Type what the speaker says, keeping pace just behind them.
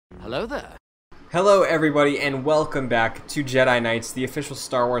Hello there. Hello, everybody, and welcome back to Jedi Knights, the official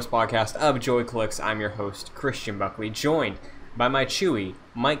Star Wars podcast of Joy Clicks. I'm your host, Christian Buckley, joined by my Chewie,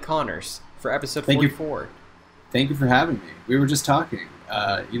 Mike Connors, for episode 44. Thank you for having me. We were just talking.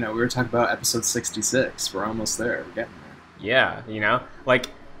 We were talking about episode 66. We're almost there. We're getting there. Yeah,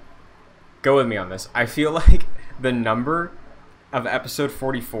 go with me on this. I feel like the number of episode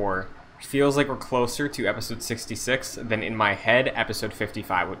 44 feels like we're closer to episode 66 than in my head episode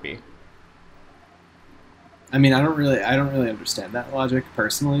 55 would be. I mean, I don't really understand that logic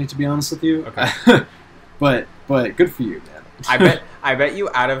personally, to be honest with you. Okay. but good for you, man. I bet you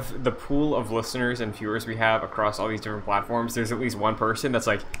out of the pool of listeners and viewers we have across all these different platforms, there's at least one person that's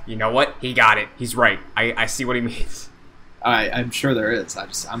like, you know what? He got it. He's right. I see what he means. I'm sure there is.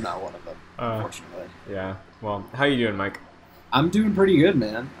 I'm not one of them, unfortunately. Yeah. Well, how you doing, Mike? I'm doing pretty good,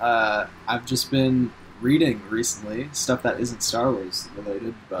 man. I've just been reading recently stuff that isn't Star Wars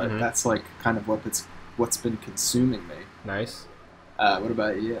related, but that's like kind of what's been consuming me. Nice. What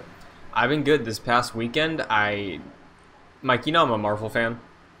about you? I've been good this past weekend. Mike, you know I'm a Marvel fan.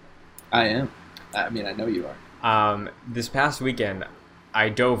 I am. I mean, I know you are. This past weekend, I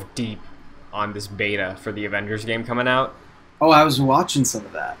dove deep on this beta for the Avengers game coming out. Oh, I was watching some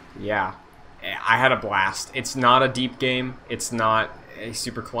of that. Yeah. I had a blast. It's not a deep game. It's not a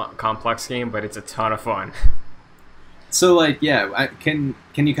super complex game, but it's a ton of fun. So, can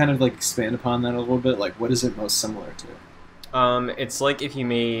you kind of expand upon that a little bit? Like, what is it most similar to? It's like if you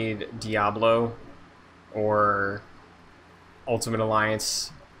made Diablo or Ultimate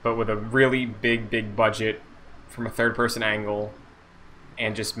Alliance, but with a really big budget from a third-person angle,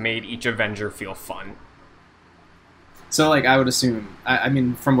 and just made each Avenger feel fun. So, I would assume, I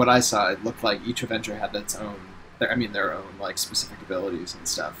mean, from what I saw, it looked like each Avenger had their own, specific abilities and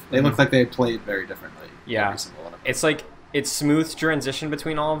stuff. They looked like they played very differently. Yeah. Every single one of them. It's smooth transition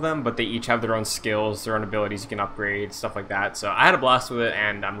between all of them, but they each have their own skills, their own abilities you can upgrade, stuff like that. So I had a blast with it,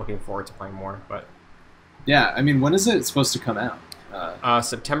 and I'm looking forward to playing more. But yeah, I mean, when is it supposed to come out?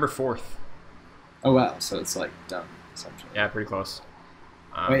 September 4th. Oh, wow. So it's, done, essentially. Yeah, pretty close.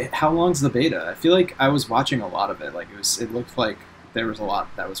 Wait, how long's the beta? I feel like I was watching a lot of it. It looked like there was a lot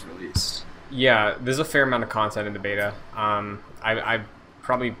that was released. Yeah, there's a fair amount of content in the beta. I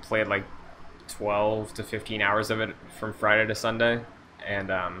probably played 12 to 15 hours of it from Friday to Sunday,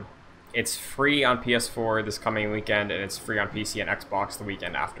 and it's free on PS4 this coming weekend, and it's free on PC and Xbox the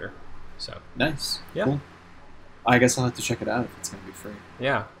weekend after. So nice. Yeah. Cool. I guess I'll have to check it out if it's going to be free.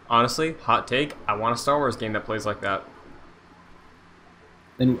 Yeah. Honestly, hot take, I want a Star Wars game that plays like that.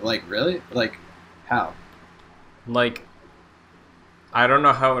 And, really? How? I don't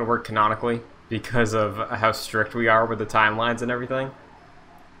know how it would work canonically because of how strict we are with the timelines and everything.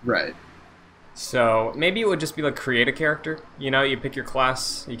 Right. So, maybe it would just be create a character. You pick your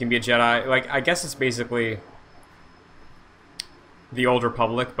class, you can be a Jedi. I guess it's basically the Old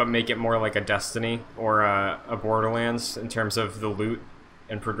Republic, but make it more like a Destiny or a Borderlands in terms of the loot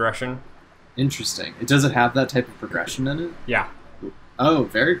and progression. Interesting. Does it have that type of progression in it? Yeah. Oh,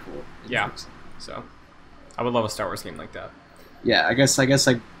 very cool. Yeah. So, I would love a Star Wars game like that. Yeah, I guess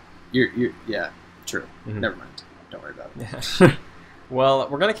you're yeah, true. Never mind. Don't worry about it. Yeah. Well,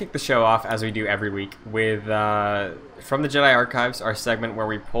 we're going to kick the show off, as we do every week, with From the Jedi Archives, our segment where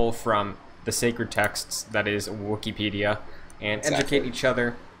we pull from the sacred texts, that is Wikipedia, and educate each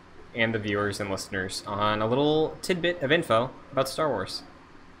other and the viewers and listeners on a little tidbit of info about Star Wars.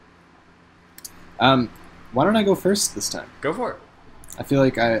 Why don't I go first this time? Go for it. I feel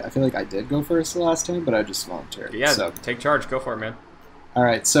like I did go first the last time, but I just volunteered. Yeah, so take charge. Go for it, man. All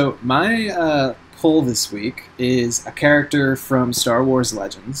right, so my poll this week is a character from Star Wars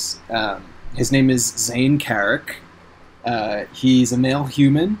Legends. His name is Zane Carrick. He's a male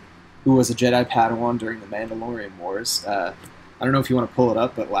human who was a Jedi Padawan during the Mandalorian Wars. I don't know if you want to pull it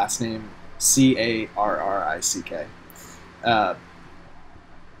up, but last name Carrick.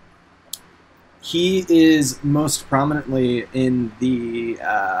 He is most prominently in the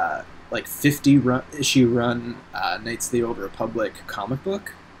 50-issue run Knights of the Old Republic comic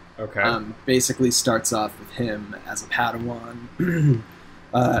book. Okay. Basically starts off with him as a Padawan,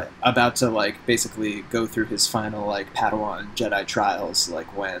 about to basically go through his final Padawan Jedi trials,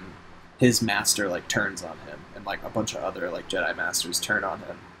 when his master turns on him, and a bunch of other Jedi masters turn on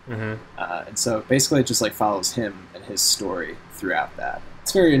him. Mm-hmm. And so basically it just follows him and his story throughout that.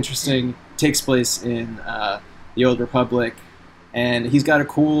 It's very interesting. Takes place in the Old Republic, and he's got a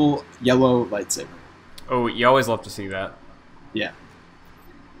cool yellow lightsaber. Oh, you always love to see that. Yeah.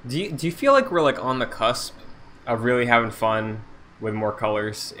 Do you feel like we're on the cusp of really having fun with more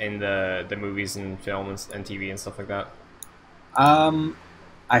colors in the movies and film and TV and stuff like that?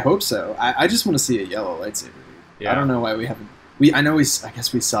 I hope so. I just want to see a yellow lightsaber. Yeah. I don't know why we haven't. I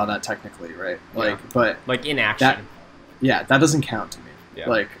guess we saw that technically, right? Like, Yeah. but Like in action. that doesn't count to me. Yeah.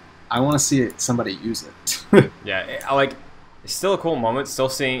 Like, I want to see somebody use it. Yeah, like, it's still a cool moment. Still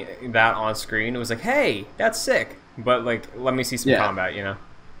seeing that on screen, it was like, hey, that's sick. But like, let me see some combat. You know,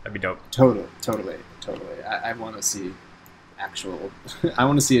 that'd be dope. Totally. I want to see actual. I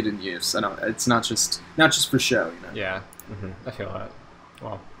want to see it in use. I don't. It's not just for show. You know. Yeah, I feel that.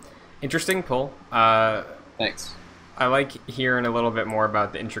 Well, interesting pull. Thanks. I like hearing a little bit more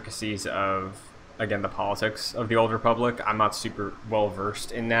about the intricacies of, again, the politics of the Old Republic. I'm not super well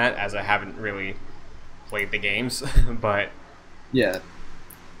versed in that, as I haven't really played the games, but yeah,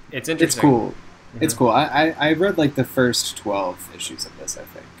 it's interesting. It's cool. It's cool. I read like the first 12 issues of this, I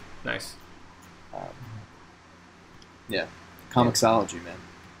think. Nice. Yeah, comicsology, man.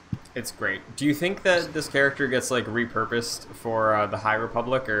 It's great. Do you think that this character gets like repurposed for the High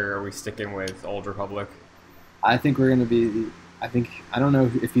Republic, or are we sticking with Old Republic? I think we're gonna be. I don't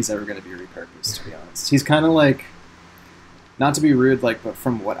know if he's ever gonna be repurposed. To be honest, he's kind of like, not to be rude, like, but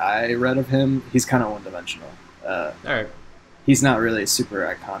from what I read of him, he's kind of one-dimensional. All right. He's not really super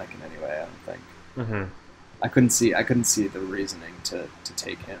iconic in any way. I don't think. Mm-hmm. I couldn't see the reasoning to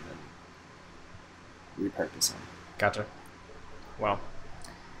take him and repurpose him. Gotcha. Well,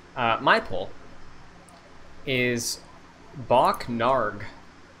 my pull is Bok Narg.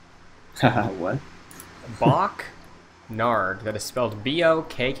 What? Bok Narg. That is spelled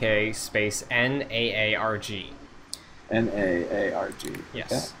B-O-K-K space N-A-A-R-G. N-A-A-R-G.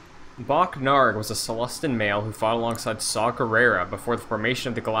 Yes. Okay. Bok Narg was a Celestin male who fought alongside Saw Gerrera before the formation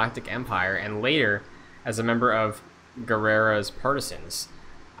of the Galactic Empire, and later as a member of Gerrera's partisans.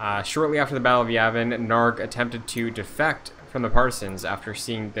 Shortly after the Battle of Yavin, Narg attempted to defect from the partisans after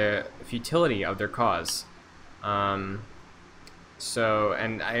seeing the futility of their cause. And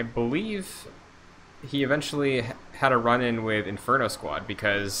I believe he eventually had a run-in with Inferno Squad,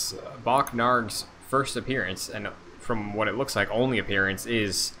 because Bok Narg's first appearance, and from what it looks like only appearance,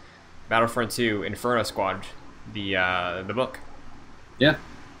 is Battlefront 2 Inferno Squad, the book. Yeah.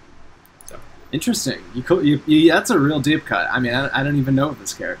 So interesting. You that's a real deep cut. I mean, I don't even know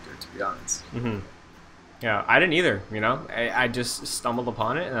this character, to be honest. Mm-hmm. Yeah, I didn't either. You know, I just stumbled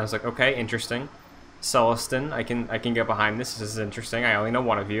upon it and I was like, okay, interesting. Celestin, I can get behind this. This is interesting. I only know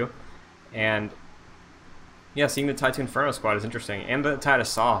one of you, and yeah, seeing the tie to Inferno Squad is interesting, and the tie to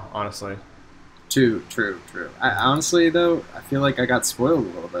Saw, honestly. True. Honestly, though, I feel like I got spoiled a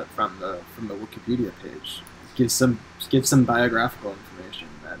little bit from the Wikipedia page. Give some biographical information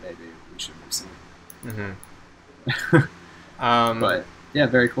that maybe we shouldn't have seen. Mm-hmm. But yeah,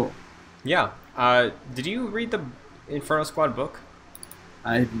 very cool. Yeah. Did you read the Inferno Squad book?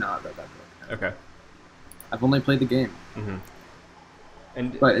 I have not read that book. No. Okay. I've only played the game. Mm-hmm.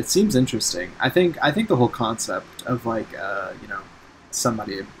 But it seems interesting. I think the whole concept of like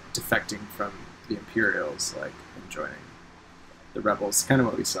somebody defecting from the Imperials, like, and joining the rebels, kind of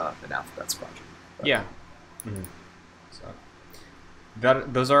what we saw in Alphabet Squadron. But, yeah. Mm-hmm. So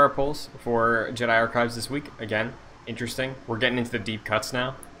those are our polls for Jedi Archives this week. Again, interesting. We're getting into the deep cuts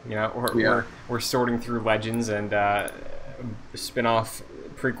now. You know, we're sorting through Legends and spin-off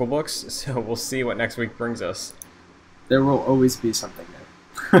prequel books. So we'll see what next week brings us. There will always be something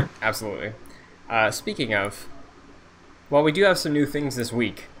new. Absolutely. Speaking of, well, we do have some new things this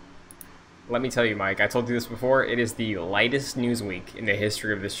week. Let me tell you, Mike, I told you this before, it is the lightest news week in the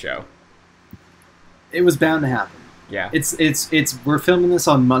history of this show. It was bound to happen. Yeah. It's we're filming this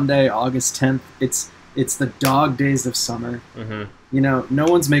on Monday, August 10th. It's the dog days of summer. Mm-hmm. You know, no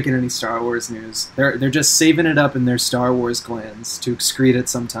one's making any Star Wars news. They're just saving it up in their Star Wars glands to excrete it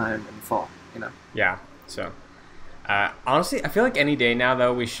sometime in the fall, you know. Yeah. So honestly, I feel like any day now,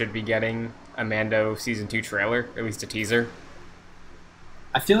 though, we should be getting a Mando Season 2 trailer, at least a teaser.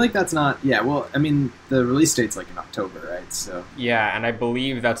 I feel like that's not... Yeah, well, I mean, the release date's like in October, right? So yeah, and I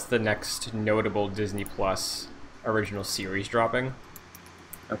believe that's the next notable Disney Plus original series dropping.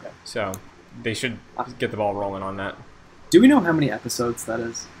 Okay. So they should get the ball rolling on that. Do we know how many episodes that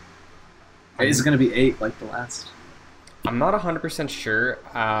is? Is it going to be 8 like the last? I'm not 100% sure.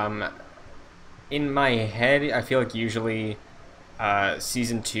 In my head, I feel like usually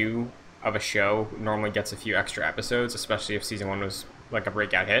Season 2 of a show normally gets a few extra episodes, especially if Season 1 was like a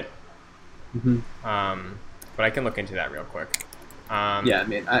breakout hit. Mm-hmm. But I can look into that real quick. Yeah, I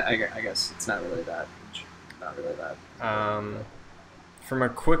mean, I guess it's not really that. Not really that. From a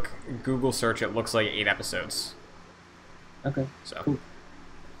quick Google search, it looks like 8 episodes. Okay. So, cool.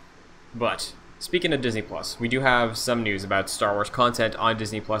 But speaking of Disney Plus, we do have some news about Star Wars content on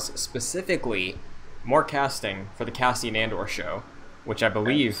Disney Plus, specifically more casting for the Cassian Andor show. which I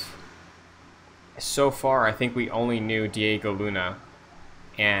believe, so far, I think we only knew Diego Luna,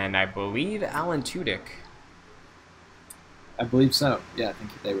 and I believe Alan Tudyk. I believe so. Yeah, I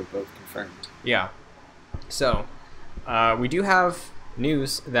think they were both confirmed. Yeah. So, we do have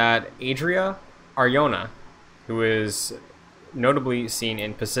news that Adria Arjona, who is notably seen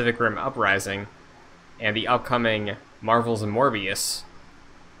in Pacific Rim Uprising and the upcoming Marvel's Morbius,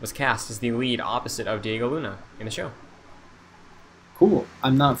 was cast as the lead opposite of Diego Luna in the show. Cool.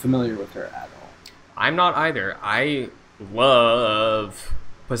 I'm not familiar with her at all. I'm not either. I love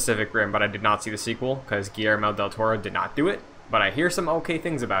Pacific Rim, but I did not see the sequel because Guillermo del Toro did not do it, but I hear some okay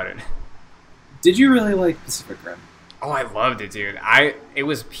things about it. Did you really like Pacific Rim? Oh, I loved it, dude. It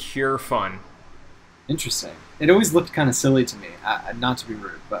was pure fun. Interesting. It always looked kind of silly to me. Not to be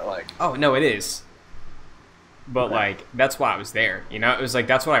rude, but like... Oh, no, it is. But, Okay. like, that's why I was there, you know? It was like,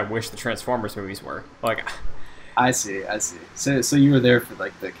 that's what I wish the Transformers movies were. Like, I see. So you were there for,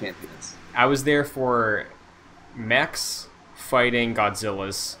 like, the campiness. I was there for mechs fighting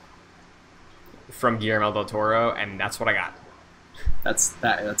Godzillas from Guillermo del Toro, and that's what I got. That's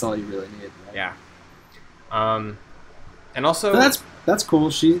all you really need, right? Yeah. And also... But that's cool.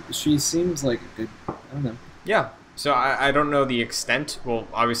 She seems like a good... I don't know. Yeah. So I don't know the extent. Well,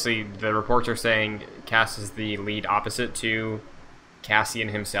 obviously, the reports are saying Cass is the lead opposite to Cassian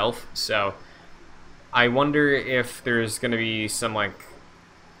himself. So I wonder if there's going to be some, like,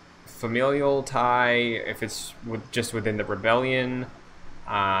 familial tie, if it's just within the rebellion.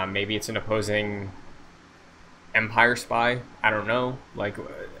 Maybe it's an opposing Empire spy. I don't know. Like,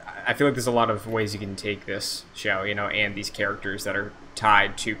 I feel like there's a lot of ways you can take this show, you know, and these characters that are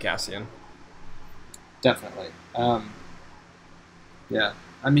tied to Cassian. Definitely. Yeah.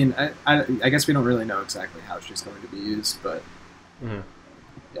 I mean, I guess we don't really know exactly how she's going to be used, but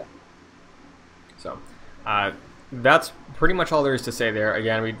yeah. So, that's pretty much all there is to say there.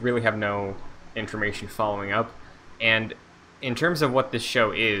 Again, we really have no information following up. And in terms of what this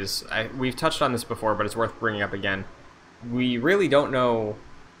show is, we've touched on this before, but it's worth bringing up again. We really don't know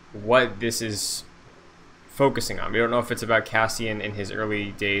what this is focusing on. We don't know if it's about Cassian in his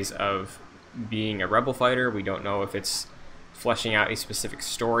early days of being a rebel fighter. We don't know if it's fleshing out a specific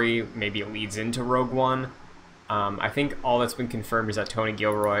story. Maybe it leads into Rogue One. I think all that's been confirmed is that Tony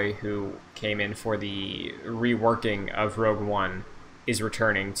Gilroy, who came in for the reworking of Rogue One, is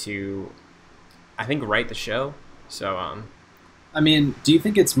returning to, I think, write the show. So, I mean, do you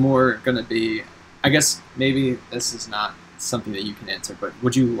think it's more going to be... I guess maybe this is not something that you can answer, but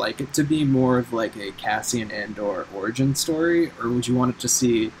would you like it to be more of like a Cassian Andor origin story, or would you want to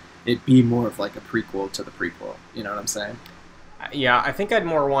see it be more of like a prequel to the prequel? You know what I'm saying? Yeah, I think I'd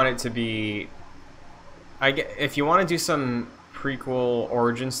more want it to be... if you want to do some prequel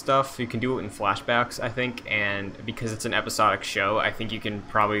origin stuff, you can do it in flashbacks, I think, and because it's an episodic show, I think you can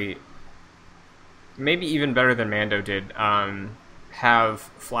probably, maybe even better than Mando did, have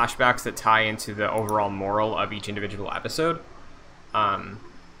flashbacks that tie into the overall moral of each individual episode.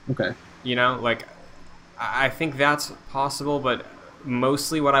 Okay. You know, like, I think that's possible, but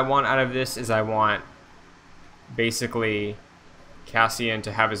mostly what I want out of this is I want basically Cassian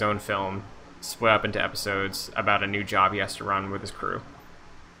to have his own film split up into episodes about a new job he has to run with his crew.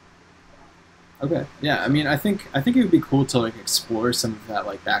 Okay. Yeah, I mean, I think it would be cool to like explore some of that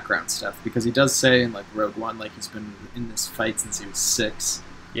like background stuff, because he does say in like Rogue One, like he's been in this fight since he was 6.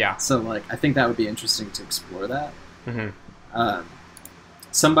 Yeah. So like I think that would be interesting to explore that. Mm-hmm.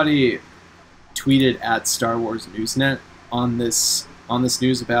 Somebody tweeted at Star Wars Newsnet on this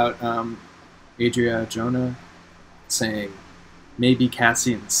news about Adria Jonah, saying maybe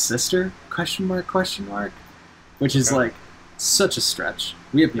Cassian's sister ? Which is like such a stretch.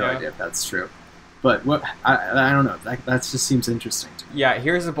 We have no idea if that's true. But what I don't know. That just seems interesting to me. Yeah,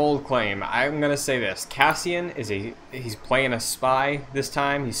 here's a bold claim. I'm gonna say this: Cassian he's playing a spy this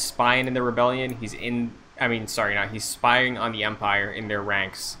time. He's spying in the rebellion. He's spying on the Empire in their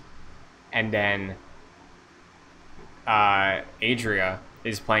ranks, and then Adria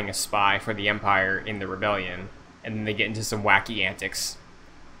is playing a spy for the Empire in the rebellion, and then they get into some wacky antics.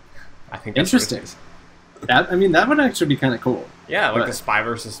 I think that's interesting. That would actually be kind of cool. Yeah, like the spy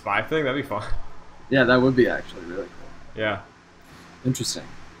versus spy thing. That'd be fun. Yeah, that would be actually really cool. Yeah. Interesting.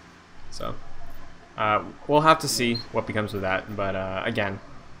 So, we'll have to see what becomes with that. But again,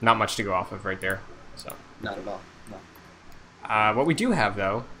 not much to go off of right there. So. Not at all. No. What we do have,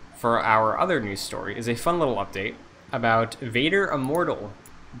 though, for our other news story is a fun little update about Vader Immortal,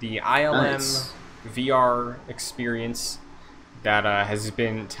 the ILM VR experience that has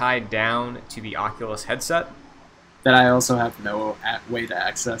been tied down to the Oculus headset. That I also have no way to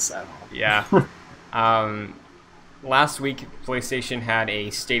access at all. Yeah. last week, PlayStation had a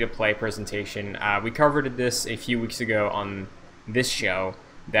State of Play presentation. We covered this a few weeks ago on this show,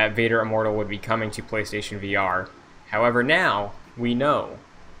 that Vader Immortal would be coming to PlayStation VR. However, now we know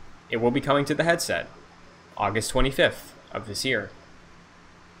it will be coming to the headset August 25th of this year.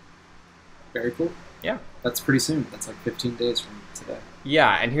 Very cool. Yeah. That's pretty soon. That's like 15 days from today.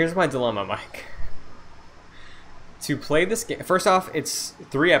 Yeah, and here's my dilemma, Mike. To play this game, first off, it's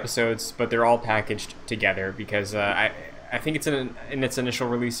 3 episodes, but they're all packaged together because I think it's in its initial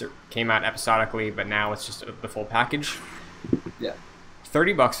release, it came out episodically, but now it's just the full package. Yeah.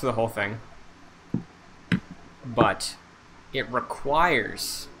 $30 for the whole thing, but it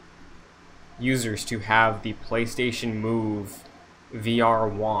requires users to have the PlayStation Move VR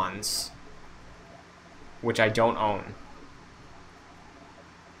wands, which I don't own.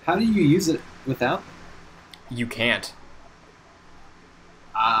 How do you use it without them? You can't.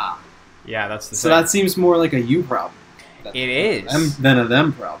 Ah. Yeah, that's the So thing. that seems more like a you problem. It is. Than a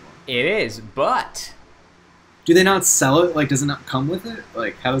them problem. It is, but... Do they not sell it? Like, does it not come with it?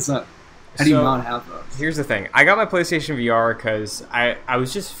 Like, how does that... How do you not have those? Here's the thing. I got my PlayStation VR because I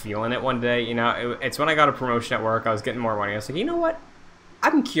was just feeling it one day. You know, it's when I got a promotion at work. I was getting more money. I was like, you know what?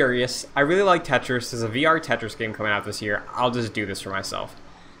 I'm curious. I really like Tetris. There's a VR Tetris game coming out this year. I'll just do this for myself.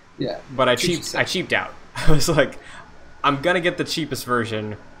 Yeah. But I cheaped out. I was like, I'm going to get the cheapest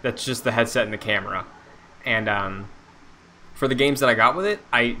version that's just the headset and the camera. And for the games that I got with it,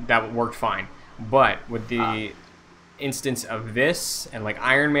 that worked fine. But with the instance of this and like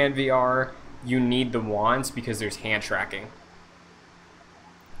Iron Man VR, you need the wands because there's hand tracking.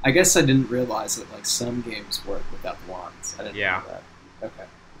 I guess I didn't realize that like some games work without the wands. I didn't know that. Okay.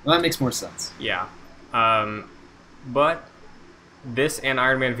 Well, that makes more sense. Yeah. But this and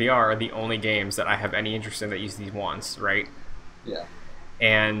Iron Man VR are the only games that I have any interest in that use these wands, right? Yeah.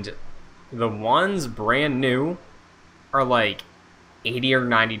 And the ones brand new are like $80 or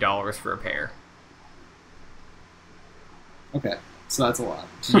 $90 for a pair. Okay. So that's a lot.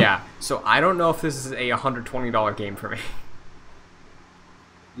 Yeah. So I don't know if this is a $120 game for me.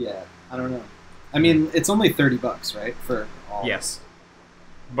 Yeah. I don't know. I mean, it's only $30, right? For all. Yes.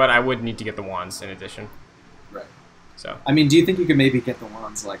 But I would need to get the wands in addition. Right. So. I mean, do you think you could maybe get the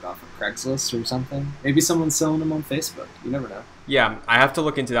wands like off of Craigslist or something? Maybe someone's selling them on Facebook. You never know. Yeah, I have to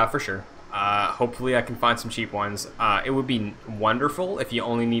look into that for sure. Hopefully I can find some cheap ones. It would be wonderful if you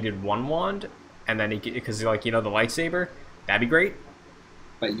only needed one wand, and then because like, you know, the lightsaber, that'd be great.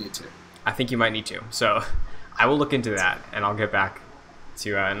 But you need to. I think you might need to. So I will look into that, and I'll get back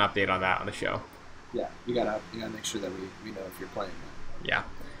to an update on that on the show. Yeah, you gotta make sure that we know if you're playing that. Yeah.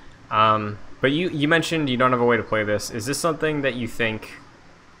 But you mentioned you don't have a way to play this. Is this something that you think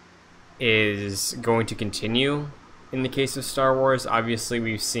is going to continue in the case of Star Wars? Obviously,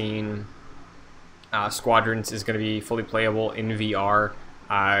 we've seen Squadrons is going to be fully playable in VR.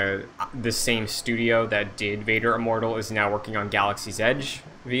 This same studio that did Vader Immortal is now working on Galaxy's Edge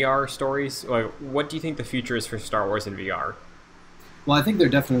VR stories. Like, what do you think the future is for Star Wars in VR? Well, I think they're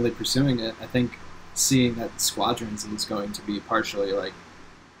definitely pursuing it. I think seeing that Squadrons is going to be partially like,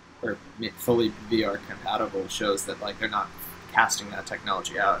 or fully VR compatible shows that like they're not casting that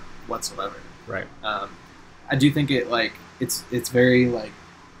technology out whatsoever. Right. I do think it's very like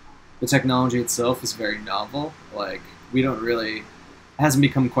the technology itself is very novel. Like we don't really, it hasn't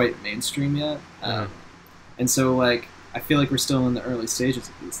become quite mainstream yet, and so like I feel like we're still in the early stages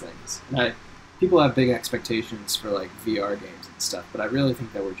of these things. And people have big expectations for like VR games and stuff, but I really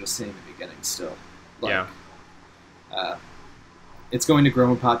think that we're just seeing the beginning still. Like, yeah. It's going to grow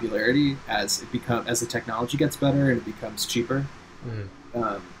in popularity as the technology gets better and it becomes cheaper.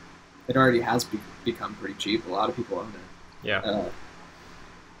 Mm-hmm. It already has become pretty cheap. A lot of people own it. Yeah.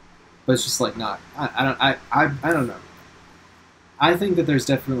 But it's just like not. I don't know. I think that there's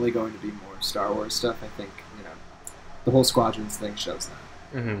definitely going to be more Star Wars stuff. I think the whole Squadrons thing shows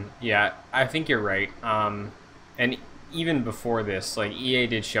that. Mm-hmm. Yeah, I think you're right. And even before this, like EA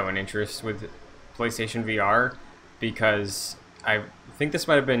did show an interest with PlayStation VR because I think this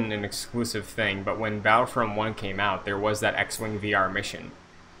might have been an exclusive thing, but when Battlefront 1 came out, there was that X-Wing VR mission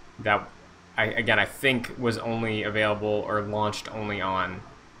that, I think was only available or launched only on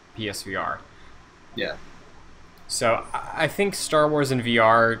PSVR. Yeah. So I think Star Wars in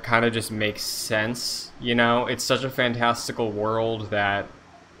VR kind of just makes sense. You know, it's such a fantastical world that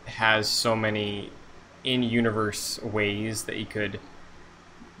has so many in-universe ways that you could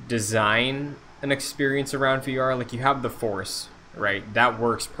design an experience around VR. Like, you have the Force, right? That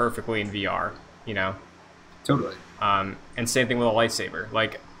works perfectly in VR, you know? Totally. And same thing with a lightsaber.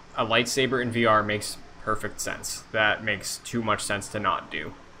 Like, a lightsaber in VR makes perfect sense. That makes too much sense to not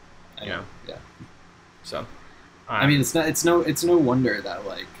do, you know? Yeah. So, I mean, it's no wonder that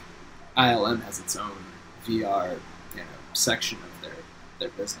like ILM has its own VR, section of their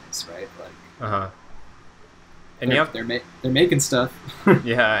business, right? Like, and they're making stuff.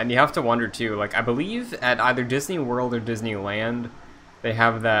 Yeah, and you have to wonder too. Like, I believe at either Disney World or Disneyland, they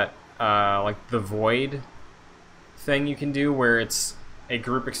have that like the Void thing you can do, where it's a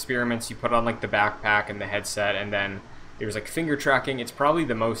group experiments. You put on like the backpack and the headset, and then there's like finger tracking. It's probably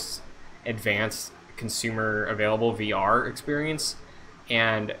the most advanced consumer available VR experience,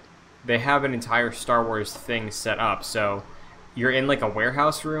 and they have an entire Star Wars thing set up. So you're in like a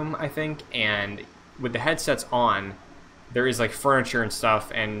warehouse room, I think, and with the headsets on, there is like furniture and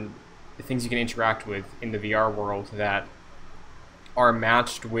stuff and things you can interact with in the VR world that are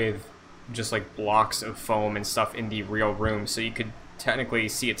matched with just like blocks of foam and stuff in the real room. So you could technically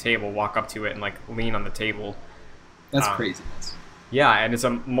see a table, walk up to it, and like lean on the table. That's craziness. Yeah, and it's a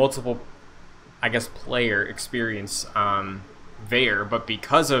multiple, I guess, player experience there. But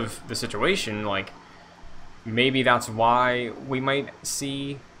because of the situation, like, maybe that's why we might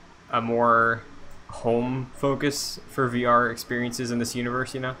see a more home focus for VR experiences in this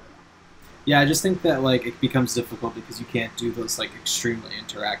universe, Yeah, I just think that like it becomes difficult because you can't do those like extremely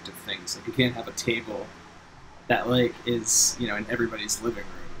interactive things. Like, you can't have a table that like is, in everybody's living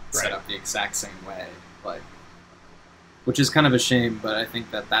room set up the exact same way, like, which is kind of a shame. But I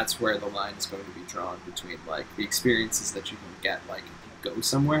think that that's where the line is going to be drawn between like the experiences that you can get like if you go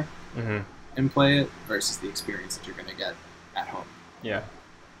somewhere and play it versus the experience that you're going to get at home. Yeah.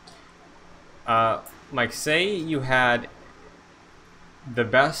 Mike, say you had the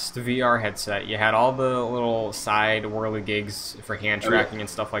best VR headset. You had all the little side whirligigs for hand tracking and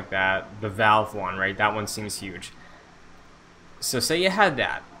stuff like that. The Valve one, right? That one seems huge. So say you had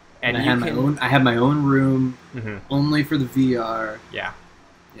that, and I had my own room only for the VR. Yeah.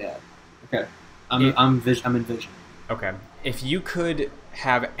 Yeah. Okay. I'm envisioning. Okay. If you could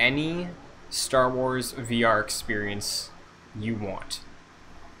have any Star Wars VR experience you want,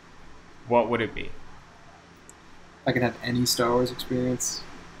 what would it be? If I could have any Star Wars experience?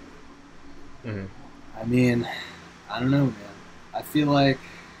 I mean, I don't know, man. I feel like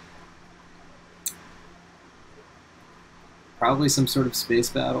probably some sort of space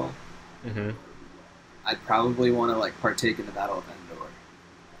battle. I'd probably want to like partake in the Battle of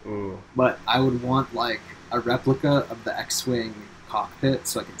Endor. Ooh. But I would want like a replica of the X-Wing cockpit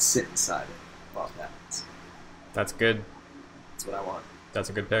so I could sit inside it while it happens. That's good. That's what I want. That's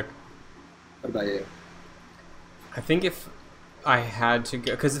a good pick. What about you? I think if I had to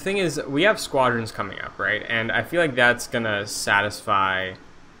go, because the thing is, we have Squadrons coming up, right? And I feel like that's gonna satisfy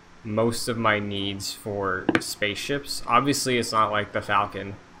most of my needs for spaceships. Obviously, it's not like the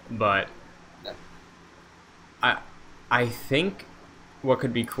Falcon, but I think what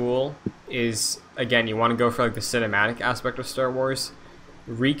could be cool is, again, you want to go for like the cinematic aspect of Star Wars,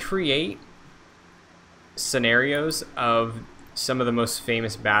 recreate scenarios of some of the most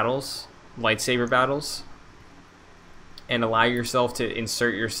famous battles, lightsaber battles, and allow yourself to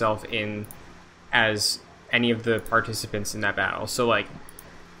insert yourself in as any of the participants in that battle. So like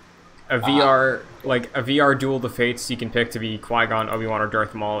a VR Duel of the Fates, you can pick to be Qui-Gon, Obi-Wan, or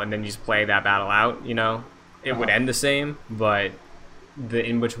Darth Maul, and then you just play that battle out, It would end the same, but the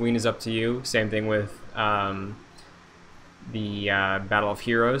in-between is up to you. Same thing with the Battle of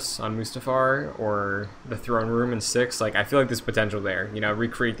Heroes on Mustafar, or the Throne Room in 6. Like, I feel like there's potential there.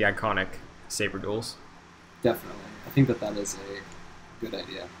 Recreate the iconic saber duels. Definitely. I think that is a good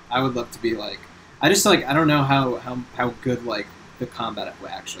idea. I would love to be like... I just, like, I don't know how good, like, the combat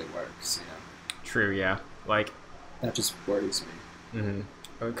actually works, True, yeah. Like... That just worries me.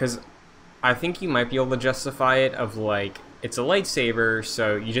 Because I think you might be able to justify it of, like, it's a lightsaber,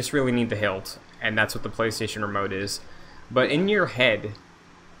 so you just really need the hilt, and that's what the PlayStation remote is. But in your head...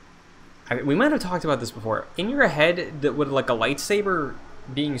 we might have talked about this before. In your head, would, like, a lightsaber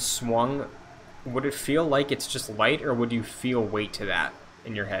being swung... Would it feel like it's just light, or would you feel weight to that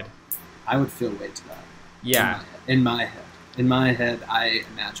in your head? I would feel weight to that. Yeah. In my head. In my head, I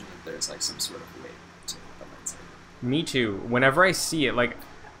imagine that there's like some sort of weight to the lightsaber. Me too. Whenever I see it, like,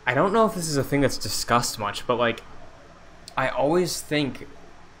 I don't know if this is a thing that's discussed much, but like, I always think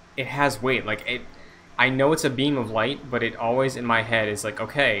it has weight. Like, I know it's a beam of light, but it always in my head is like,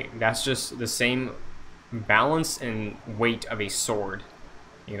 okay, that's just the same balance and weight of a sword,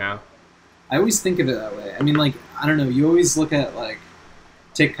 I always think of it that way. I mean, like, I don't know, you always look at, like,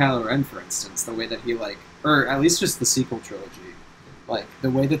 take Kylo Ren, for instance, the way that he, like, or at least just the sequel trilogy, like, the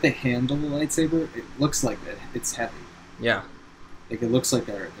way that they handle the lightsaber, it looks like it's heavy. Yeah. Like, it looks like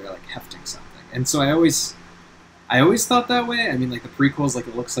they're like, hefting something. And so I always thought that way. I mean, like, the prequels, like,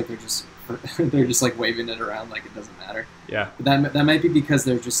 it looks like they're just they're just like waving it around like it doesn't matter. Yeah. But that might be because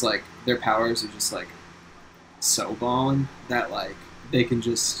they're just like their powers are just like so gone that like they can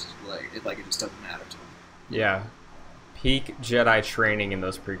just it just doesn't matter to them. Yeah. Peak Jedi training in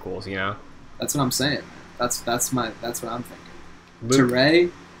those prequels, That's what I'm saying, man. That's what I'm thinking.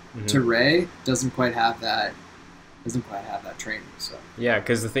 Luke. To Rey doesn't quite have that training. So yeah,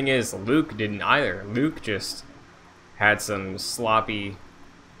 because the thing is, Luke didn't either. Luke just had some sloppy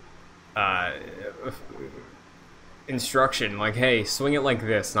instruction, like, hey, swing it like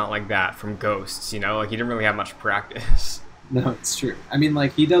this, not like that, from Ghosts. Like he didn't really have much practice. No, it's true. I mean,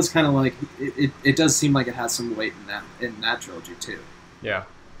 like he does kind of like it does seem like it has some weight in that trilogy too. Yeah.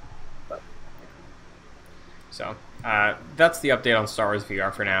 But so that's the update on Star Wars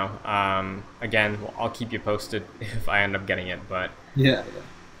VR for now. Again, I'll keep you posted if I end up getting it. But yeah.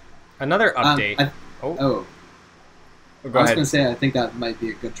 Another update. Go ahead. I was going to say I think that might be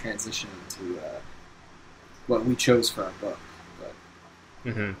a good transition to what we chose for our book.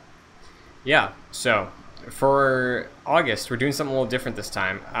 But. Yeah. So for August, we're doing something a little different this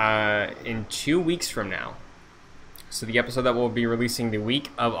time. In 2 weeks from now. So the episode that we'll be releasing the week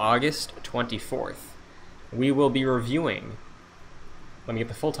of August 24th. We will be reviewing, let me get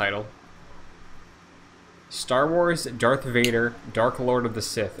the full title, Star Wars Darth Vader, Dark Lord of the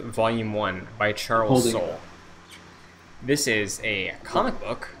Sith, Volume 1 by Charles Soule. This is a comic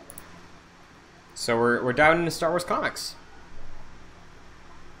book, so we're diving into Star Wars comics.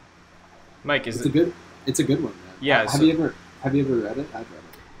 Mike, it's a good one, man. Yeah. Have you ever read it? I've read it.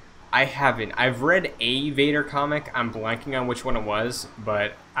 I haven't. I've read a Vader comic. I'm blanking on which one it was,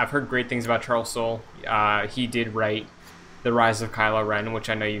 but I've heard great things about Charles Soule. He did write The Rise of Kylo Ren, which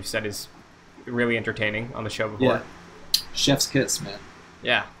I know you've said is really entertaining on the show before. Yeah. Chef's kiss, man.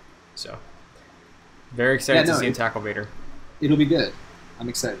 Yeah. So, very excited to see him tackle Vader. It'll be good. I'm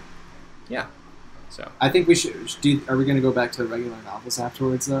excited. Yeah. So. I think we should. Are we going to go back to the regular novels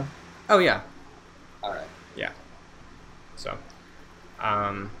afterwards, though? Oh, yeah. All right. Yeah. So.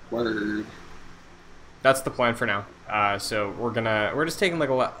 Word. That's the plan for now. So we're just taking like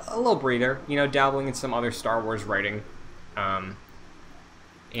a little breather, dabbling in some other Star Wars writing. I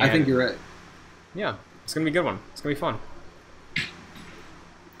think you're right. Yeah, it's gonna be a good one. It's gonna be fun.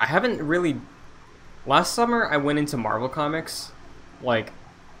 I haven't really. Last summer I went into Marvel comics, like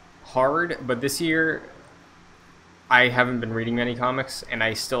hard, but this year I haven't been reading many comics, and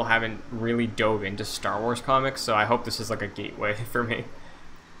I still haven't really dove into Star Wars comics, so I hope this is like a gateway for me.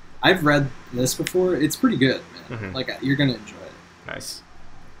 I've read this before. It's pretty good, man. Mm-hmm. Like, you're going to enjoy it. Nice.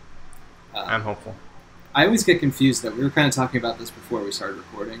 I'm hopeful. I always get confused that we were kind of talking about this before we started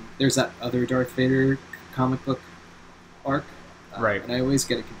recording. There's that other Darth Vader comic book arc. Right. And I always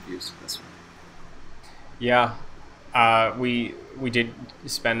get it confused with this one. Yeah. We did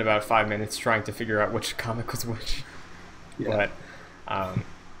spend about 5 minutes trying to figure out which comic was which. Yeah. But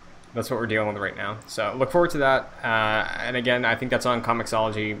that's what we're dealing with right now. So look forward to that. And again, I think that's on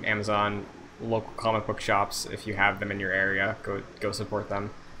Comixology, Amazon, local comic book shops. If you have them in your area, go support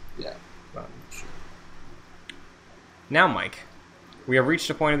them. Yeah. Sure. Now, Mike, we have reached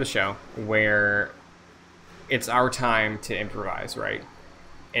a point of the show where it's our time to improvise, right?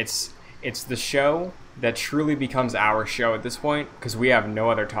 It's the show that truly becomes our show at this point because we have no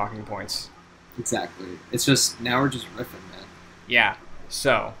other talking points. Exactly. It's just, now we're just riffing, man. Yeah.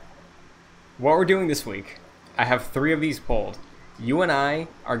 So, what we're doing this week, I have 3 of these pulled. You and I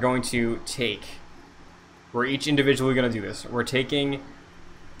are going to we're each individually going to do this. We're taking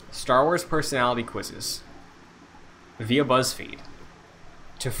Star Wars personality quizzes via BuzzFeed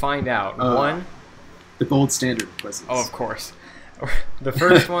to find out, one... The gold standard quizzes. Oh, of course. The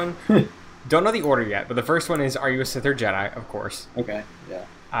first one, don't know the order yet, but the first one is, are you a Sith or Jedi? Of course. Okay,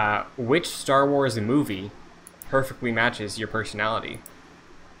 yeah. Which Star Wars movie perfectly matches your personality?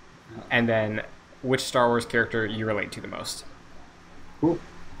 And then, which Star Wars character you relate to the most? Cool.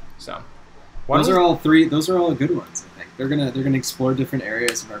 So, those are all good ones. I think they're gonna explore different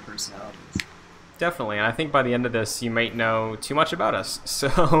areas of our personalities. Definitely, and I think by the end of this, you might know too much about us.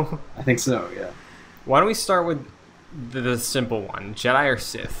 So, I think so. Yeah. Why don't we start with the simple one, Jedi or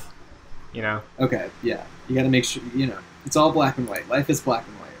Sith? Okay. Yeah. You got to make sure. It's all black and white. Life is black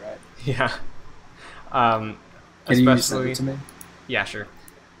and white, right? Yeah. Can you send it to me? Yeah, sure.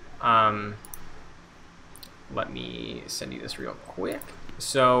 Let me send you this real quick.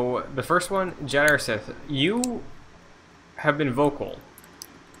 So, the first one, Jedi or Sith. You have been vocal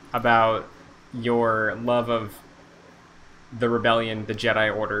about your love of the Rebellion, the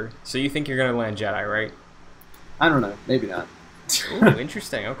Jedi Order. So you think you're going to land Jedi, right? I don't know. Maybe not. Ooh,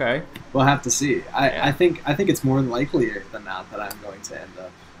 interesting. Okay. We'll have to see. I think it's more likely than not that I'm going to end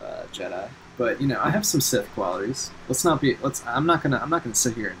up Jedi, but you know, I have some Sith qualities. Let's not be. Let's. I'm not gonna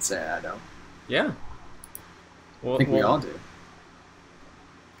sit here and say I don't. Yeah. Well, I think we all do.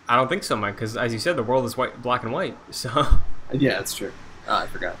 I don't think so, Mike, because as you said, the world is black and white. So. Yeah, that's true. Oh, I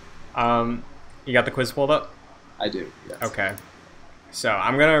forgot. You got the quiz pulled up? I do. Yes. Okay. So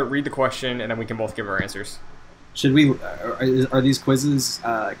I'm gonna read the question, and then we can both give our answers. Should we? Are these quizzes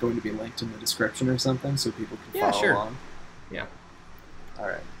going to be linked in the description or something so people can follow along? Yeah. All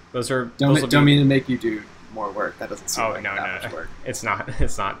right. Those are. Don't mean to make you do more work. That doesn't seem like that much work. It's not.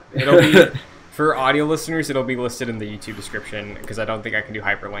 It's not. It'll be for audio listeners. It'll be listed in the YouTube description because I don't think I can do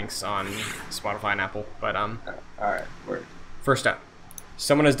hyperlinks on Spotify and Apple. But All right. Word. First up,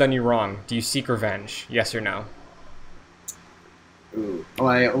 someone has done you wrong. Do you seek revenge? Yes or no? Ooh.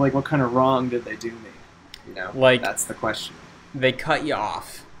 Like what kind of wrong did they do me? You know, like that's the question. They cut you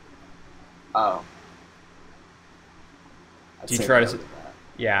off. Oh. Do you try to?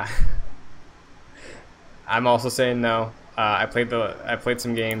 Yeah. I'm also saying no. I played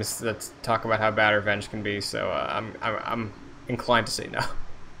some games that talk about how bad revenge can be, so I'm inclined to say no.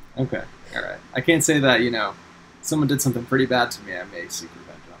 Okay. All right. I can't say that. You know, someone did something pretty bad to me. I may seek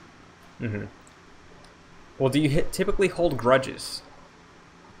revenge on. Mm-hmm. Well, do you typically hold grudges?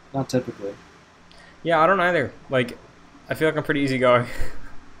 Not typically. Yeah, I don't either. Like, I feel like I'm pretty easygoing.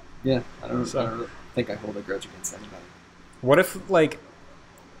 Yeah, I don't think I hold a grudge against anybody. What if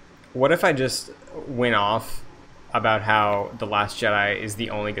I just went off about how The Last Jedi is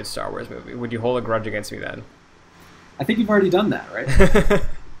the only good Star Wars movie? Would you hold a grudge against me then? I think you've already done that, right?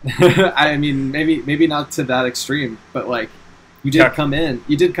 I mean, maybe not to that extreme, but like, you did come in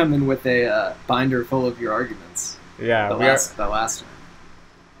with a binder full of your arguments. Yeah, the last time.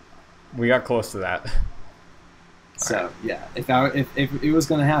 We got close to that. So right. Yeah, if it was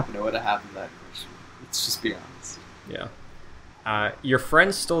going to happen, it would have happened that question. Let's just be honest. Yeah. Your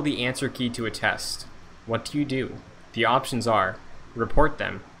friend stole the answer key to a test. What do you do? The options are: report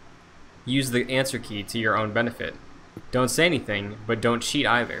them, use the answer key to your own benefit, don't say anything, but don't cheat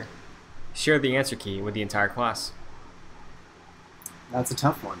either, share the answer key with the entire class. That's a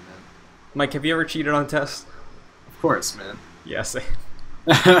tough one, man. Mike, have you ever cheated on tests? Of course, man. Yes.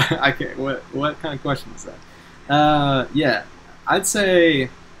 I can't. What kind of question is that? Yeah, I'd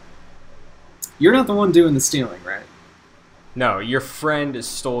say you're not the one doing the stealing, right? No, your friend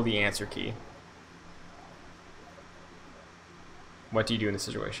stole the answer key. What do you do in this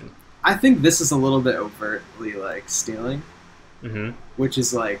situation? I think this is a little bit overtly like stealing, which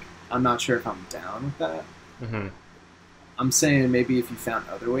is like I'm not sure if I'm down with that. I'm saying maybe if you found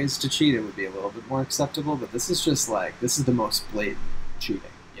other ways to cheat, it would be a little bit more acceptable. But this is just like this is the most blatant cheating,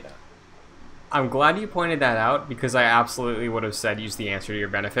 you know. I'm glad you pointed that out because I absolutely would have said use the answer to your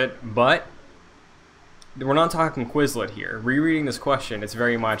benefit, but we're not talking Quizlet here. Rereading this question, it's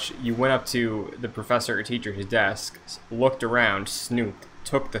very much you went up to the professor or teacher's desk, looked around, snooped,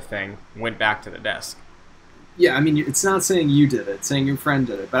 took the thing, went back to the desk. Yeah, I mean, it's not saying you did it, it's saying your friend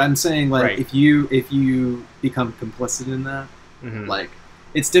did it, but I'm saying like right. if you become complicit in that, like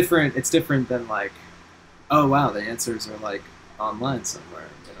it's different. It's different than like, oh wow, the answers are like online somewhere.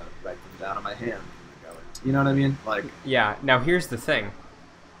 I'm gonna write them down on my hand. You know what I mean? Like, yeah. Now here's the thing.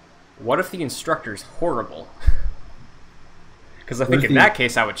 What if the instructor's horrible? Because I think in that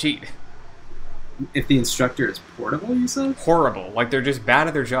case I would cheat. If the instructor is portable, you said? Horrible. Like they're just bad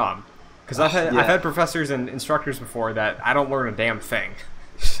at their job. Because I've had professors and instructors before that I don't learn a damn thing.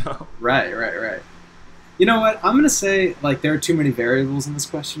 So. Right. You know what? I'm gonna say like there are too many variables in this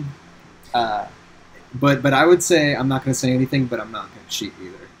question. But I would say I'm not gonna say anything, but I'm not gonna cheat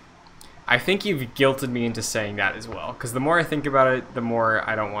either. I think you've guilted me into saying that as well. Because the more I think about it, the more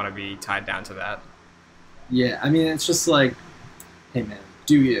I don't want to be tied down to that. Yeah, I mean it's just like, hey man,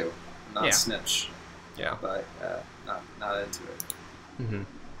 do you? Not snitch. Yeah. But not into it.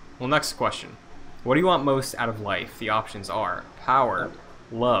 Well, next question. What do you want most out of life? The options are power,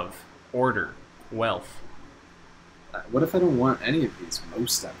 love, order, wealth. What if I don't want any of these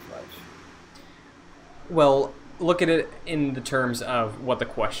most out of life? Well, look at it in the terms of what the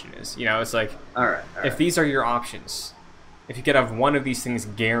question is. You know, it's like, all right. If these are your options, if you could have one of these things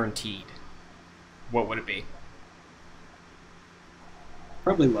guaranteed, what would it be?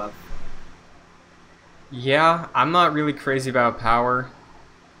 Probably love. Yeah, I'm not really crazy about power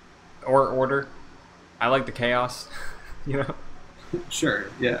or order. I like the chaos, you know? Sure,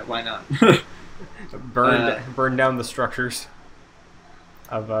 yeah, why not? burn down the structures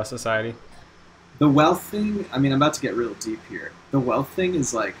of society. The wealth thing, I mean, I'm about to get real deep here. The wealth thing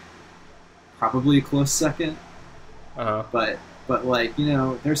is, like, probably a close second. But like, you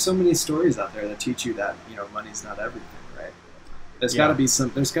know, there's so many stories out there that teach you that, you know, money's not everything, right? There's got to be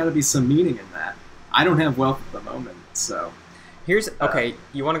some. There's got to be some meaning in that. I don't have wealth at the moment, so. Here's okay.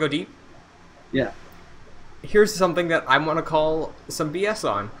 You want to go deep? Yeah. Here's something that I want to call some BS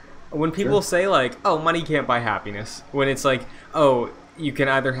on. When people say like, "Oh, money can't buy happiness," when it's like, "Oh, you can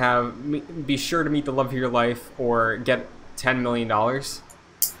either be sure to meet the love of your life or get $10 million."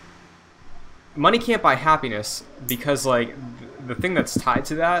 Money can't buy happiness because like the thing that's tied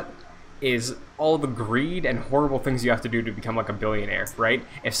to that is all the greed and horrible things you have to do to become like a billionaire, right?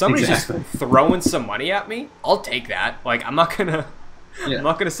 If somebody's just throwing some money at me, I'll take that. Like I'm not gonna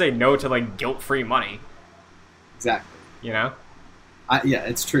say no to like guilt-free money. Exactly. You know? Yeah,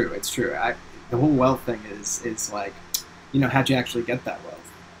 it's true. It's true. The whole wealth thing is like, how'd you actually get that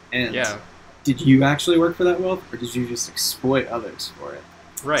wealth? And did you actually work for that wealth, or did you just exploit others for it?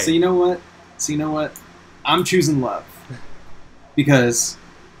 Right. So you know what? I'm choosing love. Because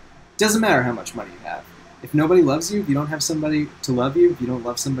it doesn't matter how much money you have. If nobody loves you, if you don't have somebody to love you, if you don't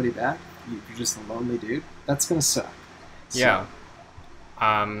love somebody back, you're just a lonely dude, that's going to suck. So. Yeah.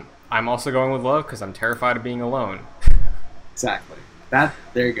 I'm also going with love because I'm terrified of being alone. Exactly.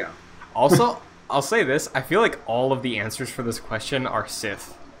 There you go. Also, I'll say this. I feel like all of the answers for this question are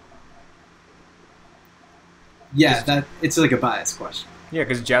Sith. Yeah, it's like a biased question. Yeah,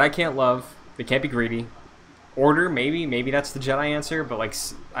 because Jedi can't love. They can't be greedy. Order, maybe that's the Jedi answer, but like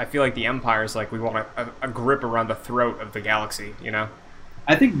I feel like the Empire's like we want a grip around the throat of the galaxy, you know?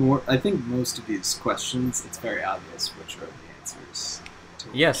 I think most of these questions, it's very obvious which are the answers.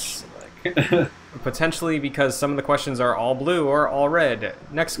 Yes. Potentially because some of the questions are all blue or all red.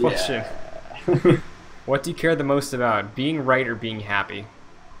 Next question. Yeah. What do you care the most about, being right or being happy?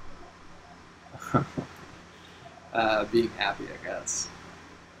 Being happy, I guess.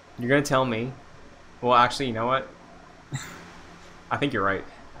 You're gonna tell me? Well, actually, you know what? I think you're right.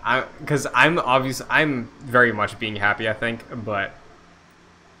 Because I'm very much being happy, I think, but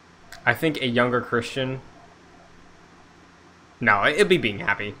I think a younger Christian. No, it'd be being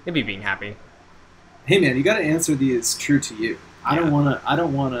happy. Hey man, you got to answer these true to you. I don't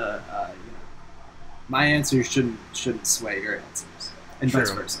want to. My answers shouldn't sway your answers, and vice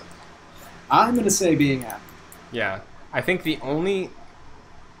versa. I'm gonna say being happy. Yeah, I think the only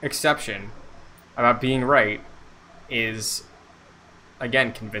exception about being right is,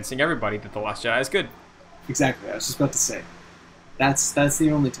 again, convincing everybody that The Last Jedi is good. Exactly. I was just about to say. That's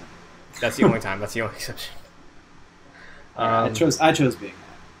the only time. That's the only time. That's the only exception. I chose being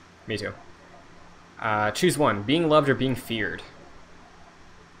happy. Me too. Choose one: being loved or being feared.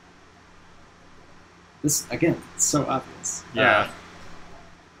 This again, it's so obvious. Yeah.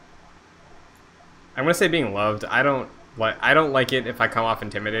 I'm gonna say being loved. I don't like it if I come off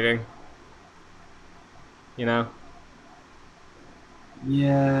intimidating. You know?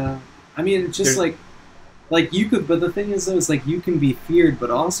 Yeah. I mean, it's just like you could, but the thing is, though, is like you can be feared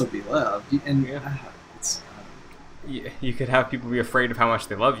but also be loved, and it's. You could have people be afraid of how much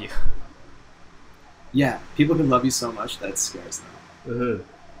they love you. Yeah, people can love you so much that it scares them. Mm-hmm.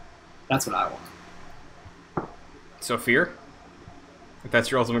 That's what I want. So fear? If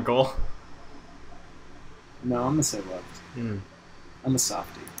that's your ultimate goal? No, I'm gonna say loved. I'm a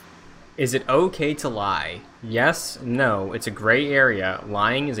softie. Is it okay to lie? Yes, no. It's a gray area.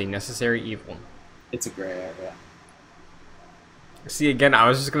 Lying is a necessary evil. It's a gray area. See, again, I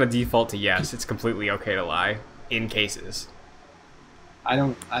was just gonna default to yes. It's completely okay to lie in cases. I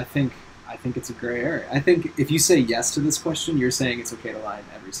think it's a gray area. I think if you say yes to this question, you're saying it's okay to lie in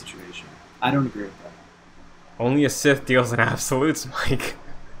every situation. I don't agree with that. Only a Sith deals in absolutes, Mike.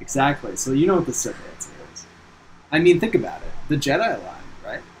 Exactly. So you know what the Sith answer is. I mean, think about it. The Jedi lie,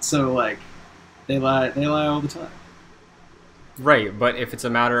 right? So like, they lie all the time. Right, but if it's a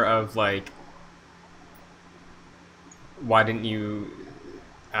matter of like, why didn't you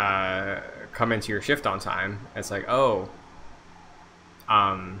come into your shift on time? It's like, oh,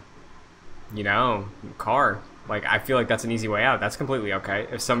 car. Like, I feel like that's an easy way out. That's completely okay.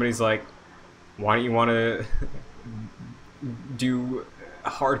 If somebody's like, why don't you want to do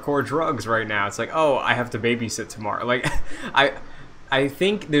hardcore drugs right now? It's like, oh, I have to babysit tomorrow. Like, I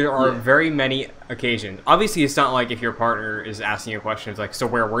think there are very many occasions. Obviously, it's not like if your partner is asking you questions like, so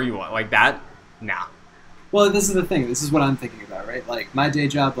where were you? Like that? Nah. Well, this is the thing. This is what I'm thinking about, right? Like, my day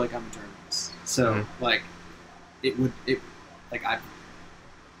job, like, I'm a journalist. So, like, I've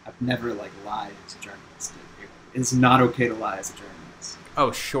never, like, lied as a journalist. It's not okay to lie as a journalist.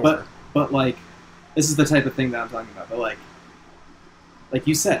 Oh, sure. But like, this is the type of thing that I'm talking about. But, like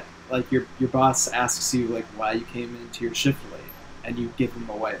you said, like, your boss asks you, like, why you came into your shift late, and you give him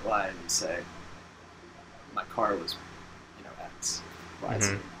a white lie, and you say, my car was, X, Y,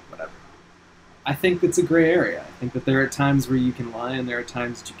 Z, whatever. I think it's a gray area. I think that there are times where you can lie and there are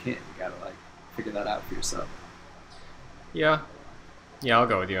times that you can't. You gotta like figure that out for yourself. Yeah. Yeah, I'll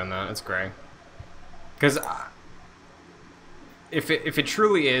go with you on that. It's gray. Because if it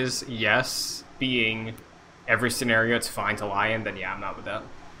truly is yes, being every scenario it's fine to lie in, then yeah, I'm not with that.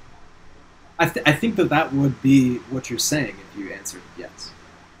 I think that that would be what you're saying if you answered yes.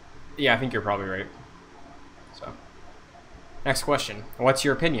 Yeah, I think you're probably right. So, next question. What's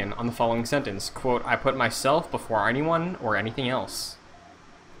your opinion on the following sentence? Quote, I put myself before anyone or anything else.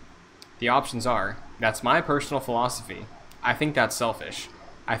 The options are, that's my personal philosophy. I think that's selfish.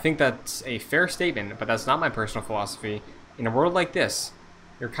 I think that's a fair statement, but that's not my personal philosophy. In a world like this,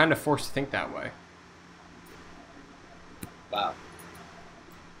 you're kind of forced to think that way. Wow.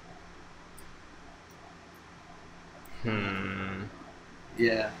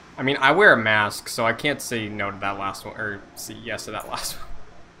 Yeah. I mean, I wear a mask, so I can't say no to that last one, or say yes to that last one.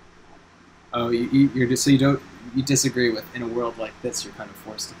 Oh, you're just so you disagree with in a world like this, you're kind of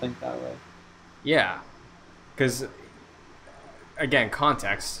forced to think that way. Yeah, because again,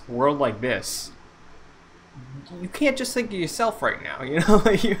 context. World like this, you can't just think of yourself right now. You know,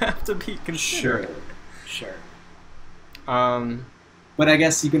 you have to be considerate. Sure. But I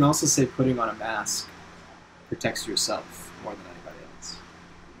guess you can also say putting on a mask protects yourself more than anybody else.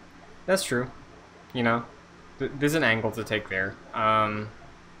 That's true. You know, there's an angle to take there. I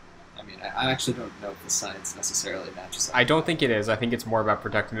mean, I actually don't know if the science necessarily matches up. I don't think it is. I think it's more about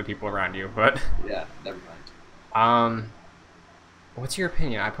protecting the people around you, but... Yeah, never mind. What's your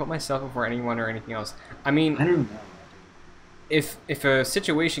opinion? I put myself before anyone or anything else. I mean... I don't know. If a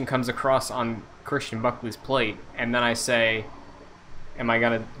situation comes across on Christian Buckley's plate, and then I say, what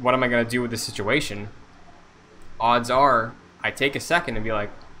am I gonna do with this situation? Odds are, I take a second and be like,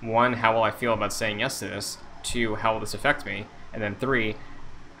 1, how will I feel about saying yes to this? 2, how will this affect me? And then 3,